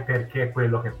sbagliare perché è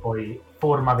quello che poi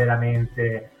forma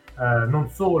veramente non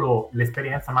solo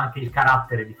l'esperienza ma anche il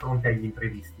carattere di fronte agli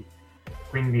imprevisti.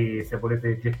 Quindi se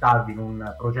volete gettarvi in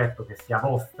un progetto che sia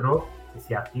vostro, che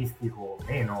sia artistico o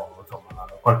meno, insomma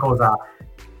qualcosa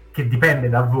che dipende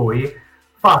da voi,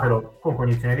 fatelo con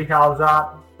cognizione di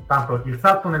causa, tanto il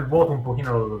salto nel vuoto un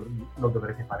pochino lo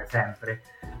dovrete fare sempre,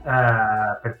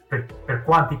 per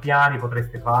quanti piani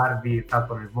potreste farvi, il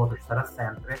salto nel vuoto ci sarà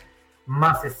sempre,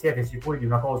 ma se siete sicuri di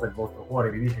una cosa e il vostro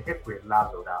cuore vi dice che è quella,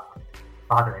 allora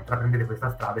fatela, intraprendete questa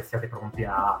strada e siate pronti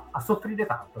a soffrire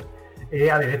tanto e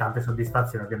avere tante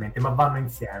soddisfazioni ovviamente, ma vanno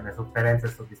insieme sofferenza e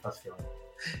soddisfazione.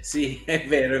 Sì, è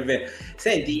vero.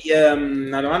 Senti,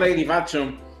 una domanda che ti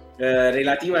faccio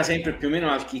relativa sempre più o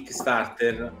meno al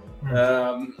Kickstarter,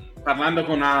 parlando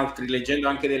con altri, leggendo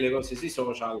anche delle cose sui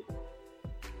social,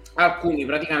 alcuni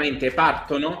praticamente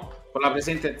partono con la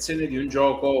presentazione di un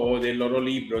gioco o del loro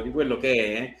libro, di quello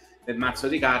che è, del mazzo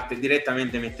di carte,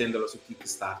 direttamente mettendolo su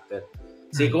Kickstarter.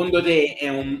 Secondo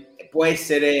te può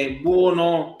essere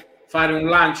buono fare un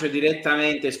lancio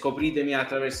direttamente, scopritemi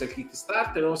attraverso il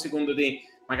Kickstarter, o secondo te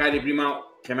magari prima,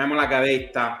 chiamiamola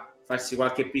gavetta, farsi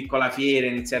qualche piccola fiera,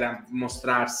 iniziare a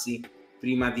mostrarsi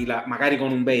prima di magari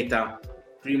con un beta,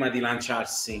 prima di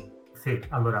lanciarsi? Sì,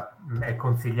 allora è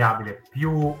consigliabile,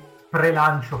 più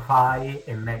pre-lancio fai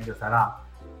e meglio sarà.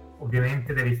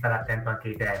 Ovviamente devi stare attento anche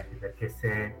ai tempi, perché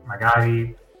se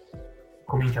magari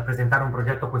cominci a presentare un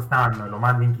progetto quest'anno e lo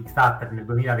mandi in Kickstarter nel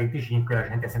 2025, la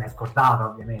gente se n'è scordata,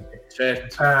 ovviamente.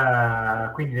 Certo.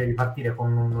 Quindi devi partire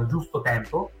con un giusto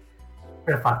tempo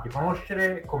per farti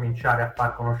conoscere, cominciare a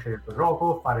far conoscere il tuo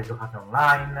gioco, fare giocate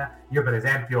online. Io per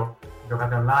esempio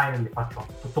giocate online le faccio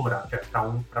tuttora, cioè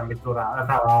tra mezz'ora,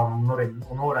 tra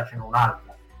un'ora ce n'è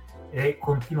un'altra, e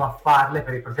continuo a farle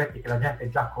per i progetti che la gente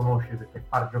già conosce, perché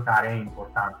far giocare è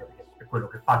importante, perché per quello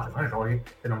che faccio sono i giochi,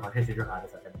 se non facessi giocare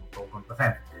sarebbe un po' un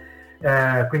controsenso.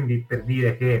 Quindi per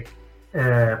dire che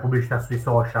pubblicità sui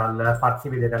social, farsi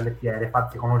vedere alle fiere,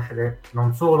 farsi conoscere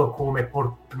non solo come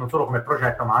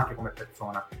progetto ma anche come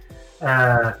persona.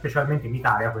 Specialmente in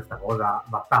Italia questa cosa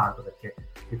va tanto, perché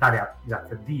l'Italia,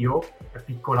 grazie a Dio, è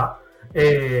piccola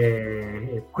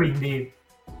e quindi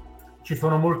ci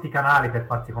sono molti canali per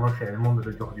farsi conoscere nel mondo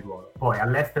del gioco di ruolo. Poi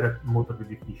all'estero è molto più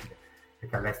difficile,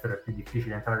 perché all'estero è più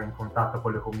difficile entrare in contatto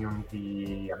con le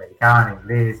community americane,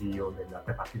 inglesi o delle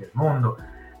altre parti del mondo,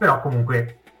 però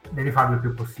comunque devi farlo il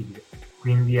più possibile.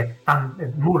 Quindi è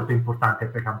molto importante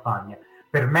per campagna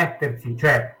permettersi,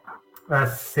 cioè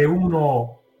se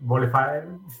uno vuole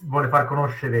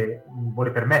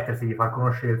permettersi di far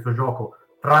conoscere il suo gioco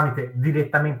tramite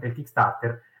direttamente il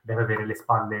Kickstarter, deve avere le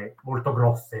spalle molto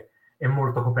grosse e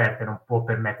molto coperte, non può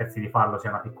permettersi di farlo se è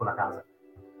una piccola casa.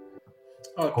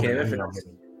 Ok, perfetto.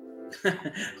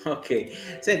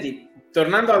 Ok, senti,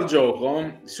 tornando al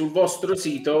gioco, sul vostro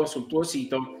sito, sul tuo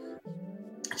sito,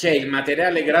 c'è il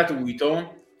materiale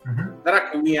gratuito, tra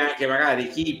cui anche magari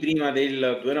chi prima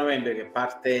del 2 novembre che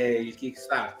parte il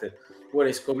Kickstarter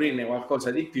vuole scoprirne qualcosa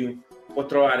di più, può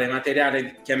trovare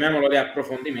materiale, chiamiamolo di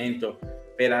approfondimento,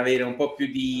 per avere un po' più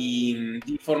di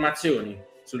informazioni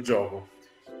sul gioco.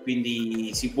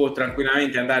 Quindi si può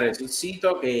tranquillamente andare sul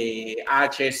sito che è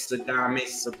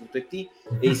acesgames.it,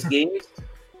 Ace Games,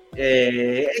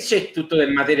 e c'è tutto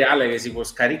del materiale che si può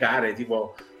scaricare,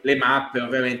 tipo le mappe,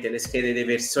 ovviamente le schede dei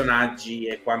personaggi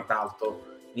e quant'altro.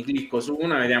 Mi clicco su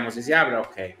una, vediamo se si apre.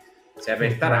 Ok, si è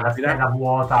aperta rapida. La scheda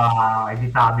vuota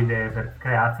editabile per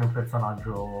crearsi un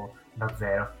personaggio da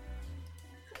zero.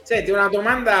 Senti, una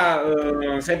domanda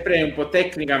sempre un po'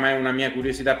 tecnica, ma è una mia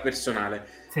curiosità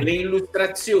personale. Sì. Le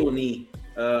illustrazioni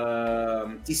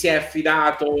ti sei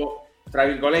affidato, tra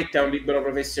virgolette, a un libero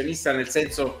professionista, nel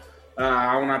senso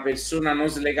a una persona non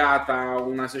slegata a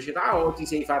una società, o ti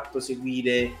sei fatto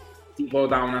seguire tipo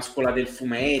da una scuola del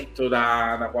fumetto,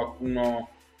 da qualcuno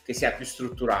che sia più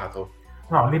strutturato?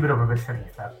 No, libero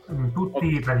professionista.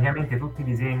 Praticamente tutti i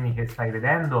disegni che stai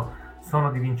vedendo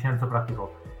sono di Vincenzo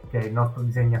Praticò, che è il nostro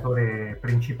disegnatore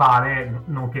principale,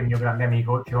 nonché il mio grande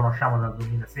amico. Ci conosciamo dal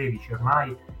 2016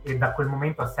 ormai e da quel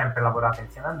momento ha sempre lavorato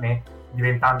insieme a me,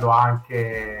 diventando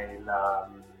anche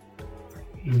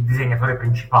il disegnatore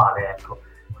principale, ecco.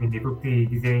 Quindi tutti i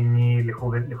disegni, le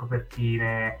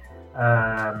copertine,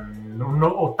 un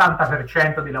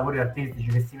 80% dei lavori artistici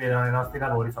che si vedono nei nostri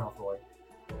lavori sono suoi.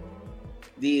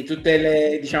 Di tutte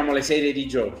le, diciamo, le serie di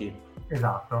giochi.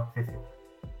 Esatto, sì.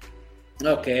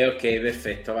 Ok,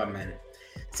 perfetto, va bene.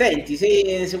 Senti,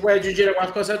 se vuoi aggiungere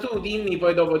qualcosa tu, dimmi,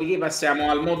 poi dopodiché passiamo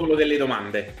al modulo delle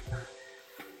domande.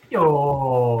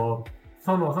 Io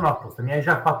sono a posto, mi hai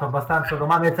già fatto abbastanza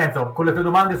domande, nel senso, con le tue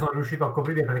domande sono riuscito a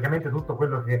coprire praticamente tutto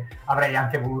quello che avrei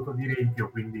anche voluto dire in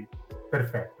più, quindi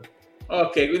perfetto.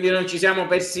 Ok, quindi non ci siamo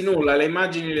persi nulla, le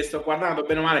immagini le sto guardando,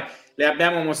 bene o male, le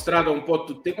abbiamo mostrato un po'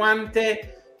 tutte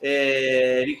quante.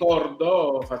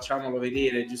 Ricordo, facciamolo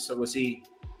vedere giusto così,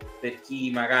 per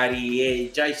chi magari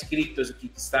è già iscritto su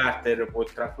Kickstarter può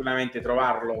tranquillamente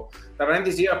trovarlo. Tra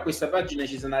parentesi, io a questa pagina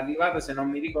ci sono arrivata, se non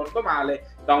mi ricordo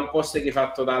male, da un post che hai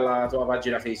fatto dalla tua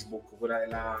pagina Facebook, quella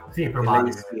della... Sì,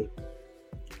 probabile.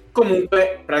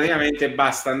 Comunque, praticamente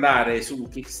basta andare su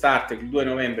Kickstarter, il 2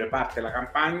 novembre parte la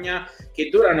campagna, che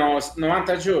durano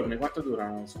 90 giorni. Quanto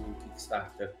durano su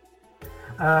Kickstarter?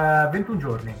 21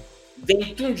 giorni.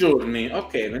 21 giorni,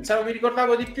 ok, pensavo mi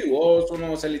ricordavo di più, o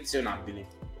sono selezionabili?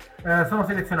 Sono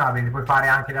selezionabili, puoi fare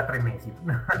anche da 3 mesi.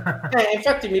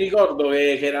 Infatti mi ricordo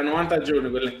che erano 90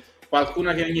 giorni,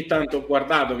 qualcuna che ogni tanto ho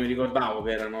guardato mi ricordavo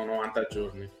che erano 90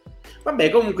 giorni. Vabbè,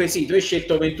 comunque sì, tu hai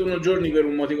scelto 21 giorni per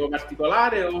un motivo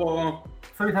particolare o...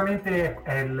 Solitamente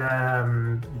è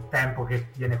il tempo che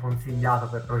viene consigliato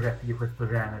per progetti di questo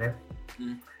genere.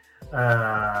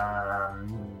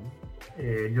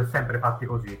 E li ho sempre fatti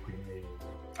così, quindi...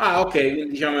 Ah, ok, quindi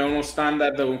diciamo è uno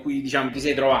standard con cui diciamo ti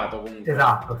sei trovato comunque.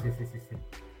 Esatto, sì.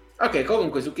 Ok,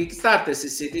 comunque su Kickstarter, se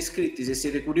siete iscritti, se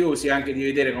siete curiosi anche di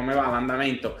vedere come va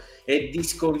l'andamento e di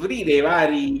scoprire i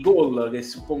vari goal, che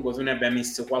suppongo tu ne abbia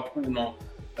messo qualcuno,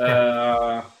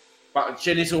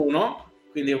 ce ne sono,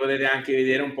 quindi potete anche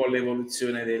vedere un po'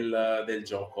 l'evoluzione del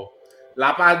gioco.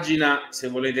 La pagina, se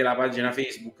volete la pagina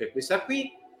Facebook, è questa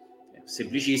qui, è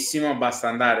semplicissimo, basta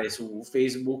andare su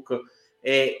Facebook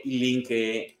e il link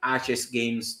è Aces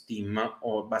Games Team,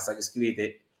 o basta che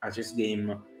scrivete Aces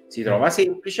Game, si trova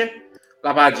semplice.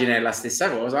 La pagina è la stessa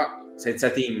cosa, senza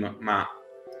team ma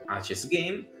Aces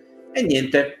Game, e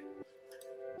niente.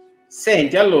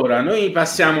 Senti, allora noi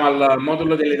passiamo al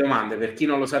modulo delle domande. Per chi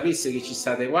non lo sapesse, che ci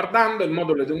state guardando, il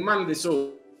modulo delle domande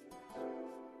sono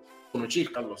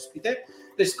circa l'ospite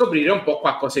per scoprire un po'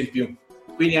 qualcosa in più.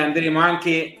 Quindi andremo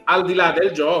anche al di là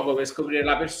del gioco per scoprire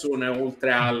la persona,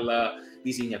 oltre al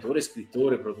disegnatore,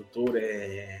 scrittore,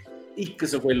 produttore,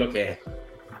 X quello che è.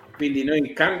 Quindi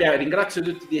noi ringrazio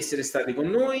tutti di essere stati con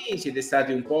noi, siete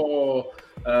stati un po'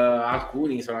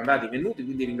 alcuni sono andati venuti,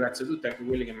 quindi ringrazio tutti, anche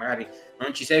quelli che magari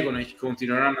non ci seguono e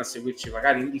continueranno a seguirci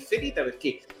magari in differita,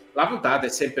 perché la puntata è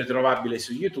sempre trovabile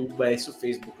su YouTube e su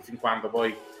Facebook, fin quando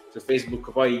poi su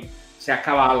Facebook poi si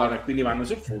accavallano e quindi vanno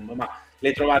sul fondo, ma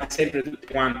le trovate sempre tutte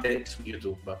quante su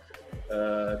YouTube.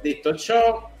 Detto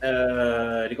ciò,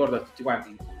 ricordo a tutti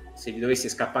quanti, se vi dovesse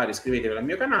scappare iscrivetevi al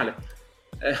mio canale.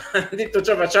 Detto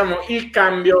ciò, facciamo il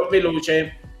cambio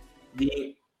veloce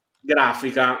di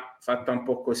grafica fatta un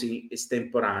po' così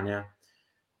estemporanea.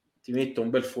 Ti metto un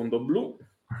bel fondo blu,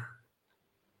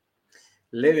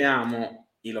 leviamo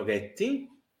i loghetti,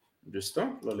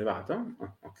 giusto? L'ho levato?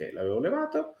 Ok, l'avevo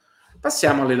levato.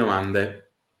 Passiamo alle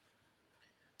domande.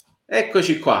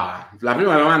 Eccoci qua. La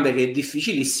prima domanda, che è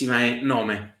difficilissima, è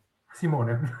nome.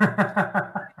 Simone.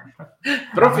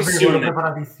 Professione.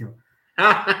 Preparatissimo.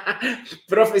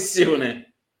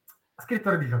 Professione.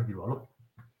 Scrittore di giochi di ruolo.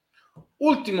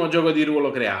 Ultimo gioco di ruolo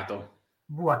creato.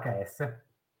 VHS.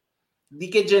 Di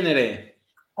che genere è?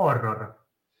 Horror.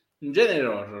 Un genere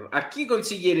horror. A chi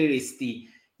consiglieresti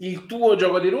il tuo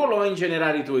gioco di ruolo o in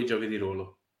generale i tuoi giochi di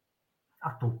ruolo?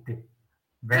 A tutti.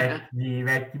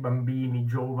 Vecchi, bambini,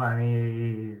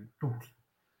 giovani, tutti.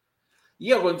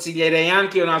 Io consiglierei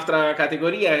anche un'altra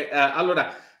categoria.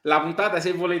 Allora, la puntata,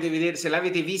 se volete vedere, se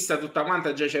l'avete vista tutta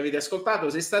quanta, già ci avete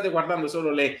ascoltato. Se state guardando solo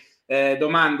le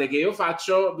domande che io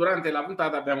faccio, durante la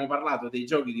puntata abbiamo parlato dei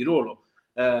giochi di ruolo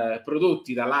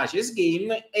prodotti dall'Aces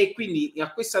Game, e quindi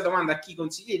a questa domanda, a chi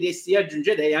consiglieresti,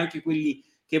 aggiungerei anche quelli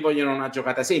che vogliono una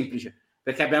giocata semplice,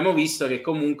 perché abbiamo visto che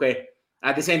comunque,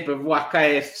 ad esempio,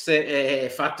 VHS è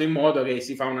fatto in modo che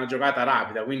si fa una giocata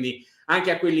rapida, quindi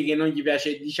anche a quelli che non gli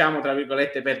piace, diciamo, tra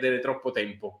virgolette, perdere troppo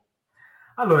tempo.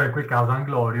 Allora, in quel caso,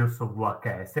 Anglorious o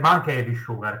VHS, ma anche Heavy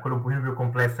Sugar, quello un pochino più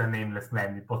complesso è Nameless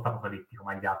Land, il post-apocalittico,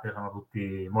 ma gli altri sono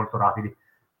tutti molto rapidi.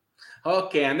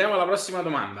 Ok, andiamo alla prossima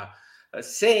domanda.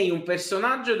 Sei un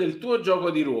personaggio del tuo gioco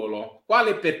di ruolo,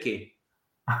 quale e perché?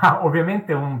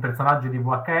 Ovviamente un personaggio di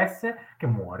VHS che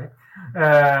muore.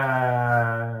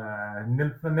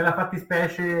 Nella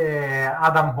fattispecie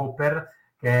Adam Hopper,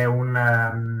 che è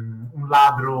un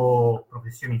ladro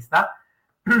professionista,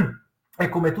 e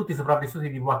come tutti i sopravvissuti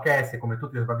di VHS, come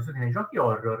tutti i sopravvissuti nei giochi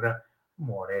horror,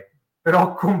 muore.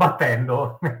 Però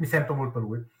combattendo, mi sento molto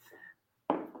lui.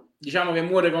 Diciamo che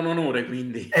muore con onore,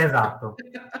 quindi. Esatto.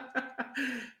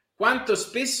 Quanto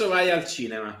spesso vai al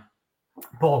cinema?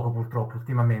 Poco, purtroppo,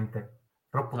 ultimamente.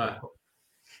 Troppo poco.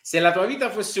 Se la tua vita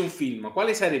fosse un film,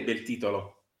 quale sarebbe il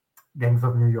titolo? Gangs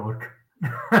of New York.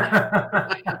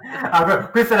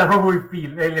 Questo era proprio il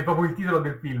film, è proprio il titolo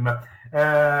del film.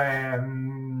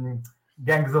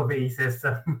 Gangs of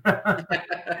Aces.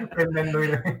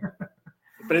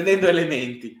 Prendendo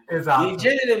elementi. Esatto. Il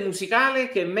genere musicale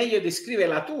che meglio descrive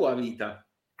la tua vita?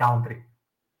 Country.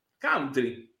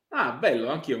 Country. Ah, bello,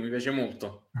 anch'io, mi piace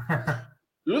molto.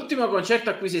 L'ultimo concerto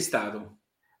a cui sei stato?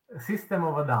 System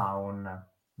of a Down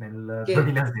nel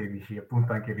 2016,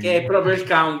 appunto, anche lì. Che è proprio il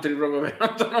country, proprio per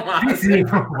antonomasia. Sì,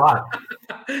 uguale.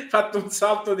 Fatto un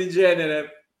salto di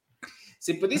genere.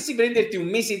 Se potessi prenderti un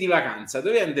mese di vacanza,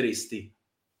 dove andresti?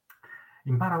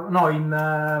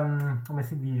 Come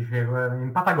si dice?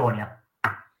 In Patagonia.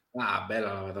 Ah,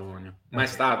 bella la Patagonia. Mai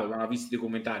stato, ma ho visto i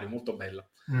documentari, molto bella.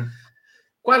 Mm.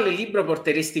 Quale libro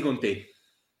porteresti con te?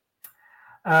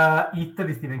 It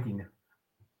di Stephen King.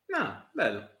 Ah,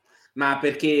 bello. Ma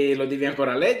perché lo devi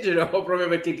ancora leggere o proprio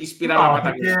perché ti ispira la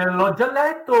Patagonia? Perché l'ho già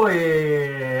letto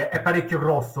e è parecchio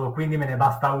grosso, quindi me ne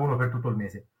basta uno per tutto il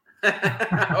mese.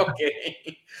 Ok.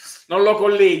 Non lo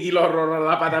colleghi l'horror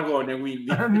alla Patagonia,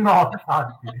 quindi? No,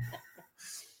 infatti.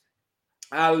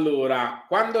 Allora,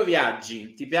 quando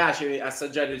viaggi, ti piace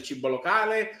assaggiare il cibo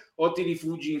locale o ti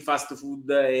rifugi in fast food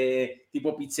e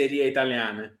tipo pizzerie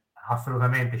italiane?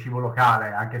 Assolutamente, cibo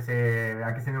locale, anche se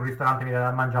in un ristorante mi dà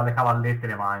da mangiare le cavallette,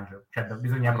 le mangio. Cioè,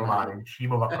 bisogna provare, il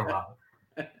cibo va provato.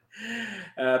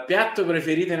 Piatto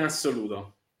preferito in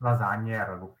assoluto? Lasagne e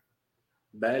ragù.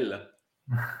 Bella.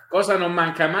 Cosa non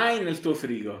manca mai nel tuo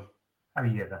frigo? La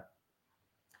birra.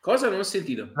 Cosa non ho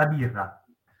sentito? La birra.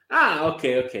 Ah,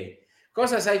 ok, ok.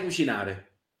 Cosa sai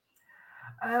cucinare?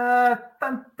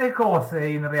 Tante cose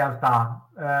in realtà.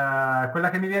 Quella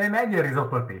che mi viene meglio è il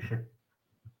risotto al pesce.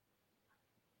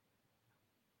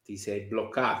 Ti sei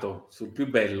bloccato sul più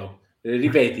bello.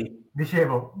 Ripeti.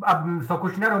 Dicevo, so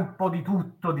cucinare un po' di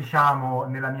tutto, diciamo,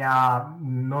 nel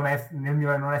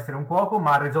mio non essere un cuoco,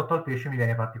 ma il risotto al pesce mi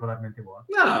viene particolarmente buono.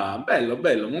 No, bello,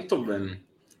 bello, molto bello.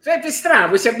 È strano,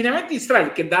 questi abbinamenti strani,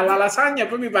 perché dalla lasagna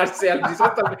poi mi passi al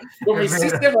risotto come È il vero.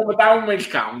 System of Down e il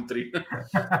country.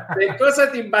 Per cosa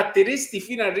ti batteresti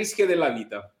fino al rischio della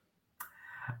vita?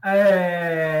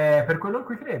 Per quello in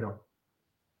cui credo,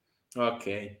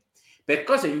 Ok. Per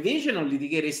cosa invece non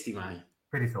litigheresti mai?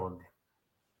 per i soldi.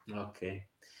 Ok.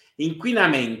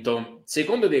 Inquinamento.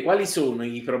 Secondo te quali sono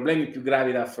i problemi più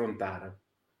gravi da affrontare?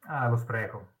 Lo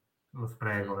spreco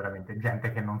Mm. veramente,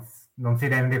 gente che non si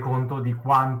rende conto di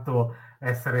quanto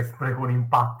essere spreco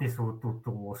impatti su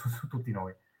tutti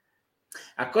noi.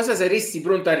 A cosa saresti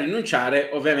pronto a rinunciare,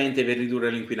 ovviamente per ridurre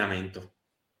l'inquinamento?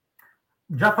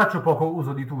 Già faccio poco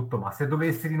uso di tutto, ma se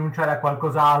dovessi rinunciare a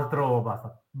qualcos'altro,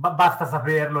 basta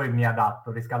saperlo e mi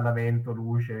adatto. Riscaldamento,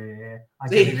 luce,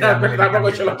 anche Sì, vivere tra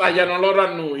poco ce lo all'americana. tagliano loro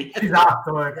a noi.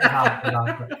 Esatto, esatto,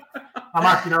 esatto. La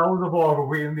macchina la uso poco,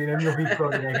 quindi nel mio piccolo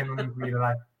direi che non inquino,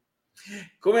 dai.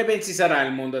 Come pensi sarà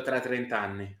il mondo tra 30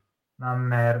 anni? Una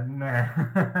merda.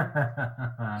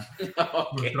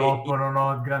 Ok, Purtroppo non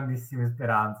ho grandissime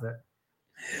speranze.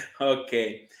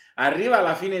 ok. Arriva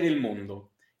la fine del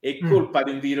mondo. È Mm. colpa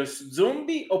di un virus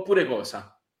zombie oppure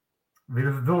cosa?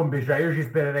 Virus zombie, cioè io ci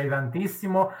spererei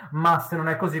tantissimo, ma se non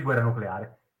è così, guerra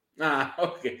nucleare. Ah,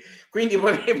 ok. Quindi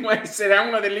potremmo essere a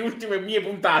una delle ultime mie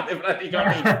puntate,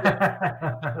 praticamente.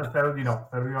 Spero di no,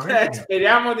 spero vivamente di no.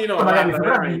 Speriamo di no, Poi magari guarda,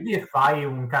 sopravvivi veramente. e fai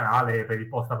un canale per il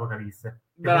post-apocalisse,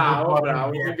 che comunque un Bravo, po' bravo,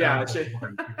 mi ambienta il piace.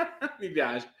 post-apocalittico. Mi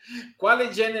piace. Quale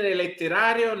genere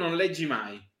letterario non leggi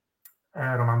mai?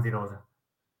 Romanzi rosa,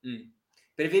 Mm.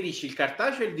 Preferisci il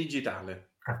cartaceo o il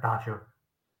digitale? cartaceo.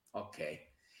 Ok.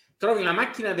 Trovi la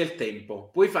macchina del tempo,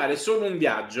 puoi fare solo un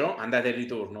viaggio, andata e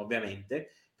ritorno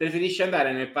ovviamente, preferisci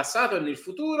andare nel passato e nel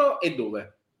futuro e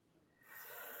dove?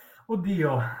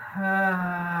 Oddio,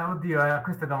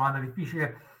 questa è una domanda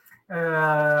difficile.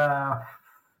 Eh,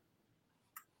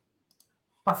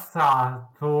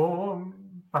 passato,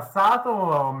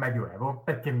 passato medioevo,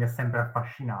 perché mi ha sempre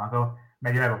affascinato.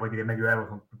 Medioevo, puoi dire medioevo,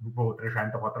 sono tipo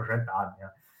 300-400 anni.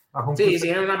 La Sì, conquista sì, di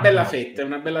è una bella Costantinopoli. fetta, è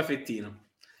una bella fettina.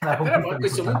 La Però poi conquista a di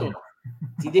questo punto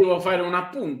Costantinopoli. ti devo fare un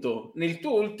appunto. Nel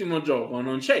tuo ultimo gioco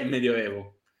non c'è il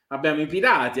Medioevo. Abbiamo i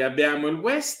pirati, abbiamo il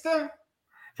West.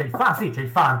 Sì, c'è il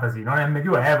fantasy, non è il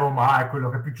medioevo, ma è quello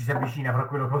che più ci si avvicina fra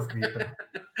quello che ho scritto.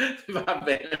 Va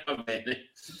bene, va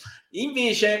bene.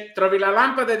 Invece trovi la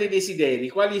lampada dei desideri,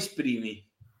 quali esprimi?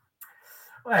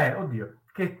 Oddio,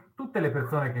 che tutte le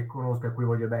persone che conosco e a cui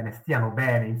voglio bene stiano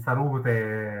bene, in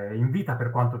salute, in vita per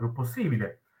quanto più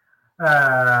possibile.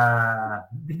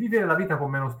 Di vivere la vita con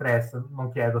meno stress,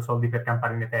 non chiedo soldi per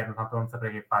campare in eterno, tanto non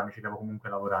saprei che farmi, ci devo comunque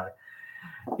lavorare.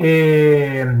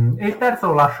 E il terzo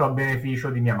lo lascio a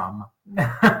beneficio di mia mamma.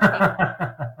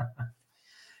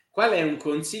 Qual è un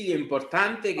consiglio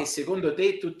importante che secondo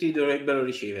te tutti dovrebbero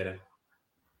ricevere?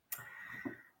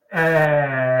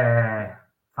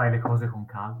 Fai le cose con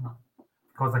calma,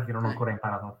 cosa che non ho Eh, ancora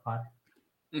imparato a fare.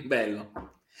 bello.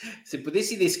 Se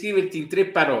potessi descriverti in 3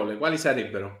 parole, quali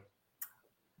sarebbero?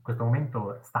 In questo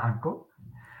momento stanco,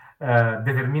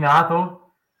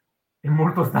 determinato e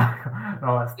molto stanco.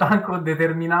 No, stanco,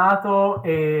 determinato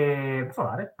e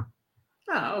solare.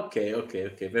 Ah, ok, ok,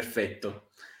 ok, perfetto.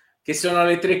 Che sono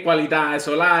le 3 qualità,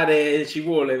 solare ci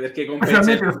vuole perché compensa il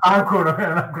Specialmente lo stanco è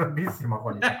una grandissima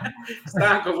qualità.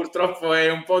 stanco purtroppo è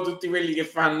un po' tutti quelli che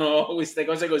fanno queste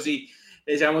cose così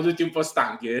e siamo tutti un po'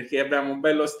 stanchi perché abbiamo un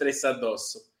bello stress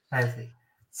addosso. Sì.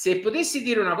 Se potessi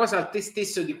dire una cosa a te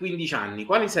stesso di 15 anni,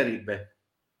 quale sarebbe?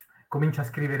 Comincia a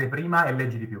scrivere prima e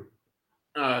leggi di più.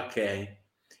 Ok.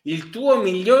 Il tuo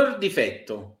miglior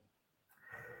difetto?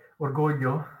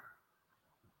 Orgoglio?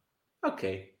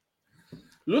 Ok.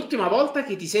 L'ultima volta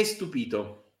che ti sei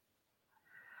stupito?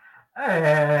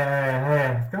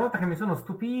 L'ultima volta che mi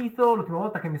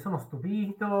sono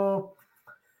stupito,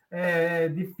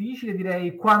 Difficile,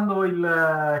 direi quando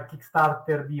il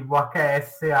Kickstarter di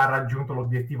VHS ha raggiunto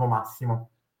l'obiettivo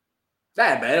massimo.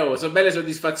 Sono belle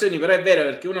soddisfazioni, però è vero,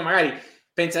 perché uno magari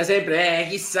pensa sempre,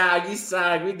 chissà,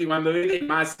 quindi quando vede il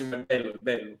massimo è bello, è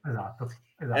bello. Esatto.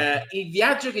 Il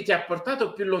viaggio che ti ha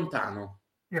portato più lontano?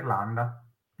 Irlanda,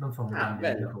 non sono un grande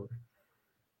Bello. viaggiatore.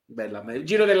 Bella, il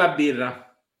giro della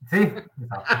birra. Sì,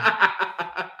 esatto.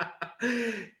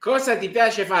 Cosa ti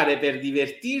piace fare per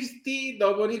divertirti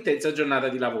dopo un'intensa giornata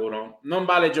di lavoro? Non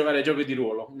vale giocare a giochi di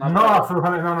ruolo. No,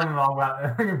 assolutamente no,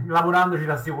 guarda, lavorandoci ti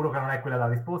assicuro che non è quella la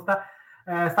risposta.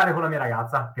 Stare con la mia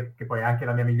ragazza, che poi è anche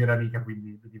la mia migliore amica,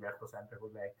 quindi mi diverto sempre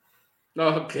con lei.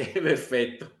 Ok,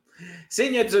 perfetto.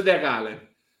 Segno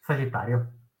zodiacale.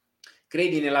 Sagittario.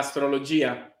 Credi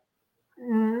nell'astrologia?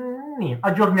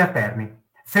 A giorni alterni.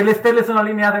 Se le stelle sono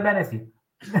allineate bene, sì.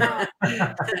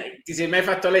 Ti sei mai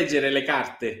fatto leggere le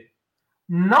carte?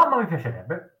 No, non mi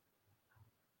piacerebbe.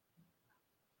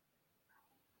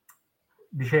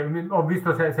 Ho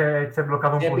visto se è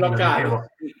bloccato un Si è pochino, bloccato.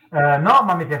 dicevo. No,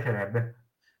 ma mi piacerebbe.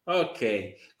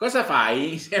 Ok, cosa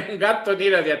fai se un gatto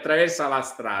nero ti attraversa la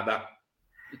strada?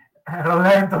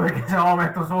 Rallento perché se no lo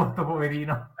metto sotto,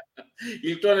 poverino.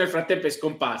 Il tuo nel frattempo è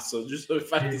scomparso, giusto per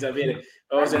farti Sì. sapere.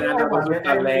 Se n'è andato Guarda, tutto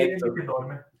a letto. che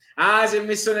dorme. Ah, si è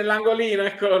messo nell'angolino,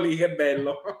 eccolo lì, che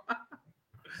bello.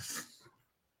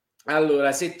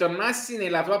 Allora, se tornassi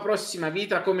nella tua prossima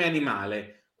vita come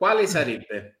animale, quale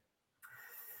sarebbe?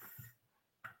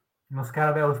 Uno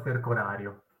scarabeo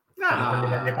stercorario. Le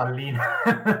Ah, palline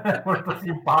molto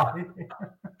simpatiche. che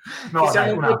No,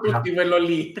 siamo dai, un po' tutti quello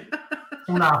lì.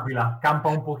 un'aquila, campa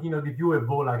un pochino di più e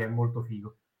vola, che è molto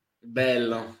figo.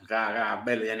 Bello,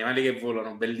 bello, gli animali che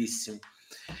volano, bellissimo.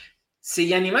 Se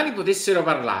gli animali potessero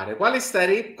parlare, quale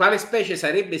specie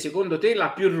sarebbe secondo te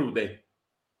la più rude?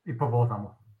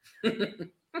 Ippopotamo.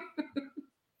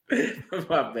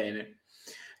 Va bene.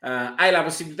 Hai la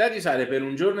possibilità di usare per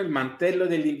un giorno il mantello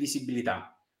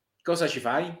dell'invisibilità. Cosa ci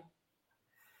fai?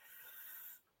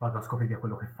 Vado a scoprire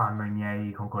quello che fanno i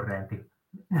miei concorrenti.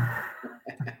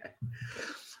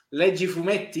 Leggi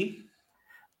fumetti?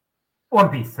 One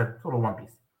Piece, solo One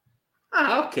Piece.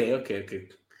 Ah,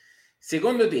 ok.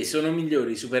 Secondo te sono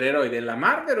migliori i supereroi della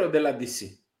Marvel o della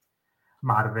DC?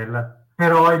 Marvel,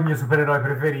 però il mio supereroe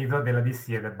preferito della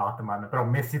DC è del Batman, però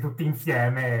messi tutti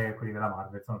insieme quelli della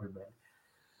Marvel sono più belli.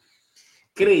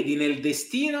 Credi nel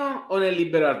destino o nel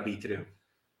libero arbitrio?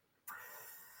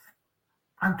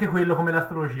 Anche quello, come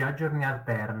l'astrologia, a giorni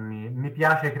alterni. Mi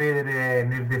piace credere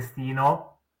nel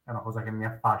destino, è una cosa che mi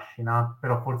affascina,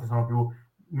 però forse sono più,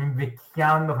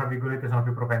 invecchiando, fra virgolette, sono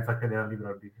più propenso a credere al libero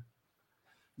arbitrio.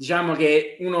 Diciamo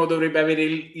che uno dovrebbe avere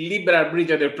il libero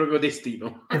arbitrio del proprio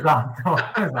destino. Esatto,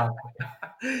 esatto.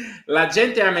 La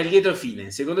gente ama il lieto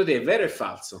fine, secondo te è vero o è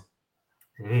falso?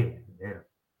 Sì, è vero.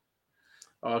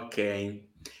 Ok.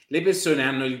 Le persone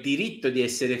hanno il diritto di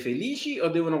essere felici o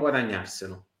devono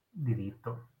guadagnarselo?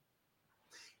 Diritto.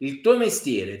 Il tuo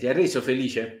mestiere ti ha reso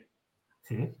felice?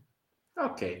 Sì.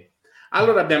 Ok.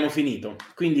 Allora abbiamo finito.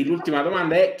 Quindi l'ultima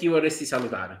domanda è: chi vorresti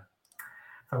salutare?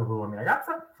 Saluto la mia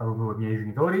ragazza, saluto i miei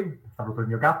genitori, saluto il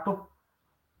mio gatto.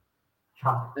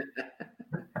 Ciao.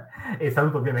 E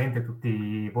saluto ovviamente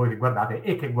tutti voi che guardate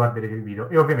e che guarderete il video,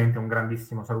 e ovviamente un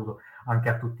grandissimo saluto anche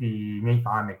a tutti i miei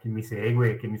fan e chi mi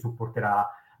segue e che mi supporterà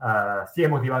sia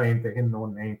emotivamente che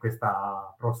non in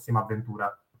questa prossima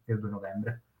avventura del 2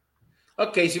 novembre.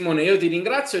 Ok Simone, io ti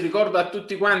ringrazio, ricordo a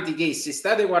tutti quanti che se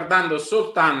state guardando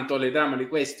soltanto le Dramedy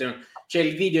Question c'è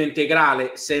il video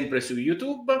integrale sempre su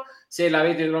YouTube, se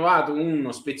l'avete trovato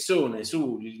uno spezzone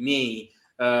sui miei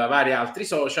vari altri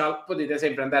social potete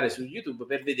sempre andare su YouTube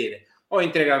per vedere o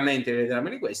integralmente le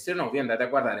Dramedy Question o vi andate a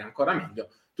guardare ancora meglio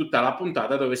tutta la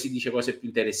puntata dove si dice cose più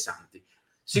interessanti.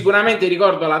 Sicuramente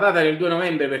ricordo la data del 2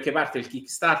 novembre perché parte il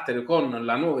Kickstarter con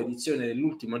la nuova edizione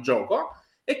dell'ultimo gioco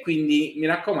e quindi mi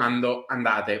raccomando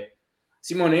andate.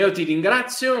 Simone, io ti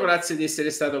ringrazio, grazie di essere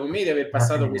stato con me, di aver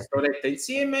passato questa oretta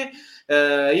insieme.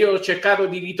 Io ho cercato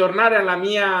di ritornare alla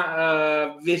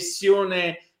mia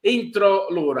versione entro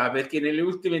l'ora, perché nelle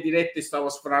ultime dirette stavo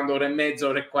sforando ora e mezza,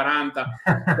 ora e 40,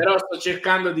 però sto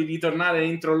cercando di ritornare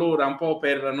entro l'ora un po'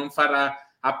 per non far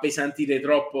appesantire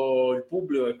troppo il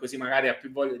pubblico e così magari ha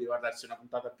più voglia di guardarsi una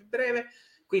puntata più breve.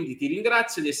 Quindi ti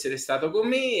ringrazio di essere stato con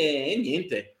me e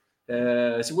niente.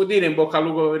 Si può dire in bocca al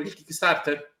lupo per il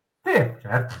Kickstarter? Sì,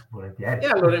 certo, volentieri. E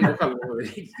allora in bocca al lupo per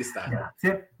il Kickstarter.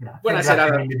 Grazie, Buona grazie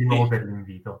serata a mille di nuovo tutti. per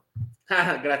l'invito.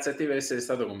 Grazie a te per essere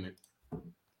stato con me.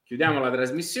 Chiudiamo la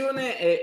trasmissione e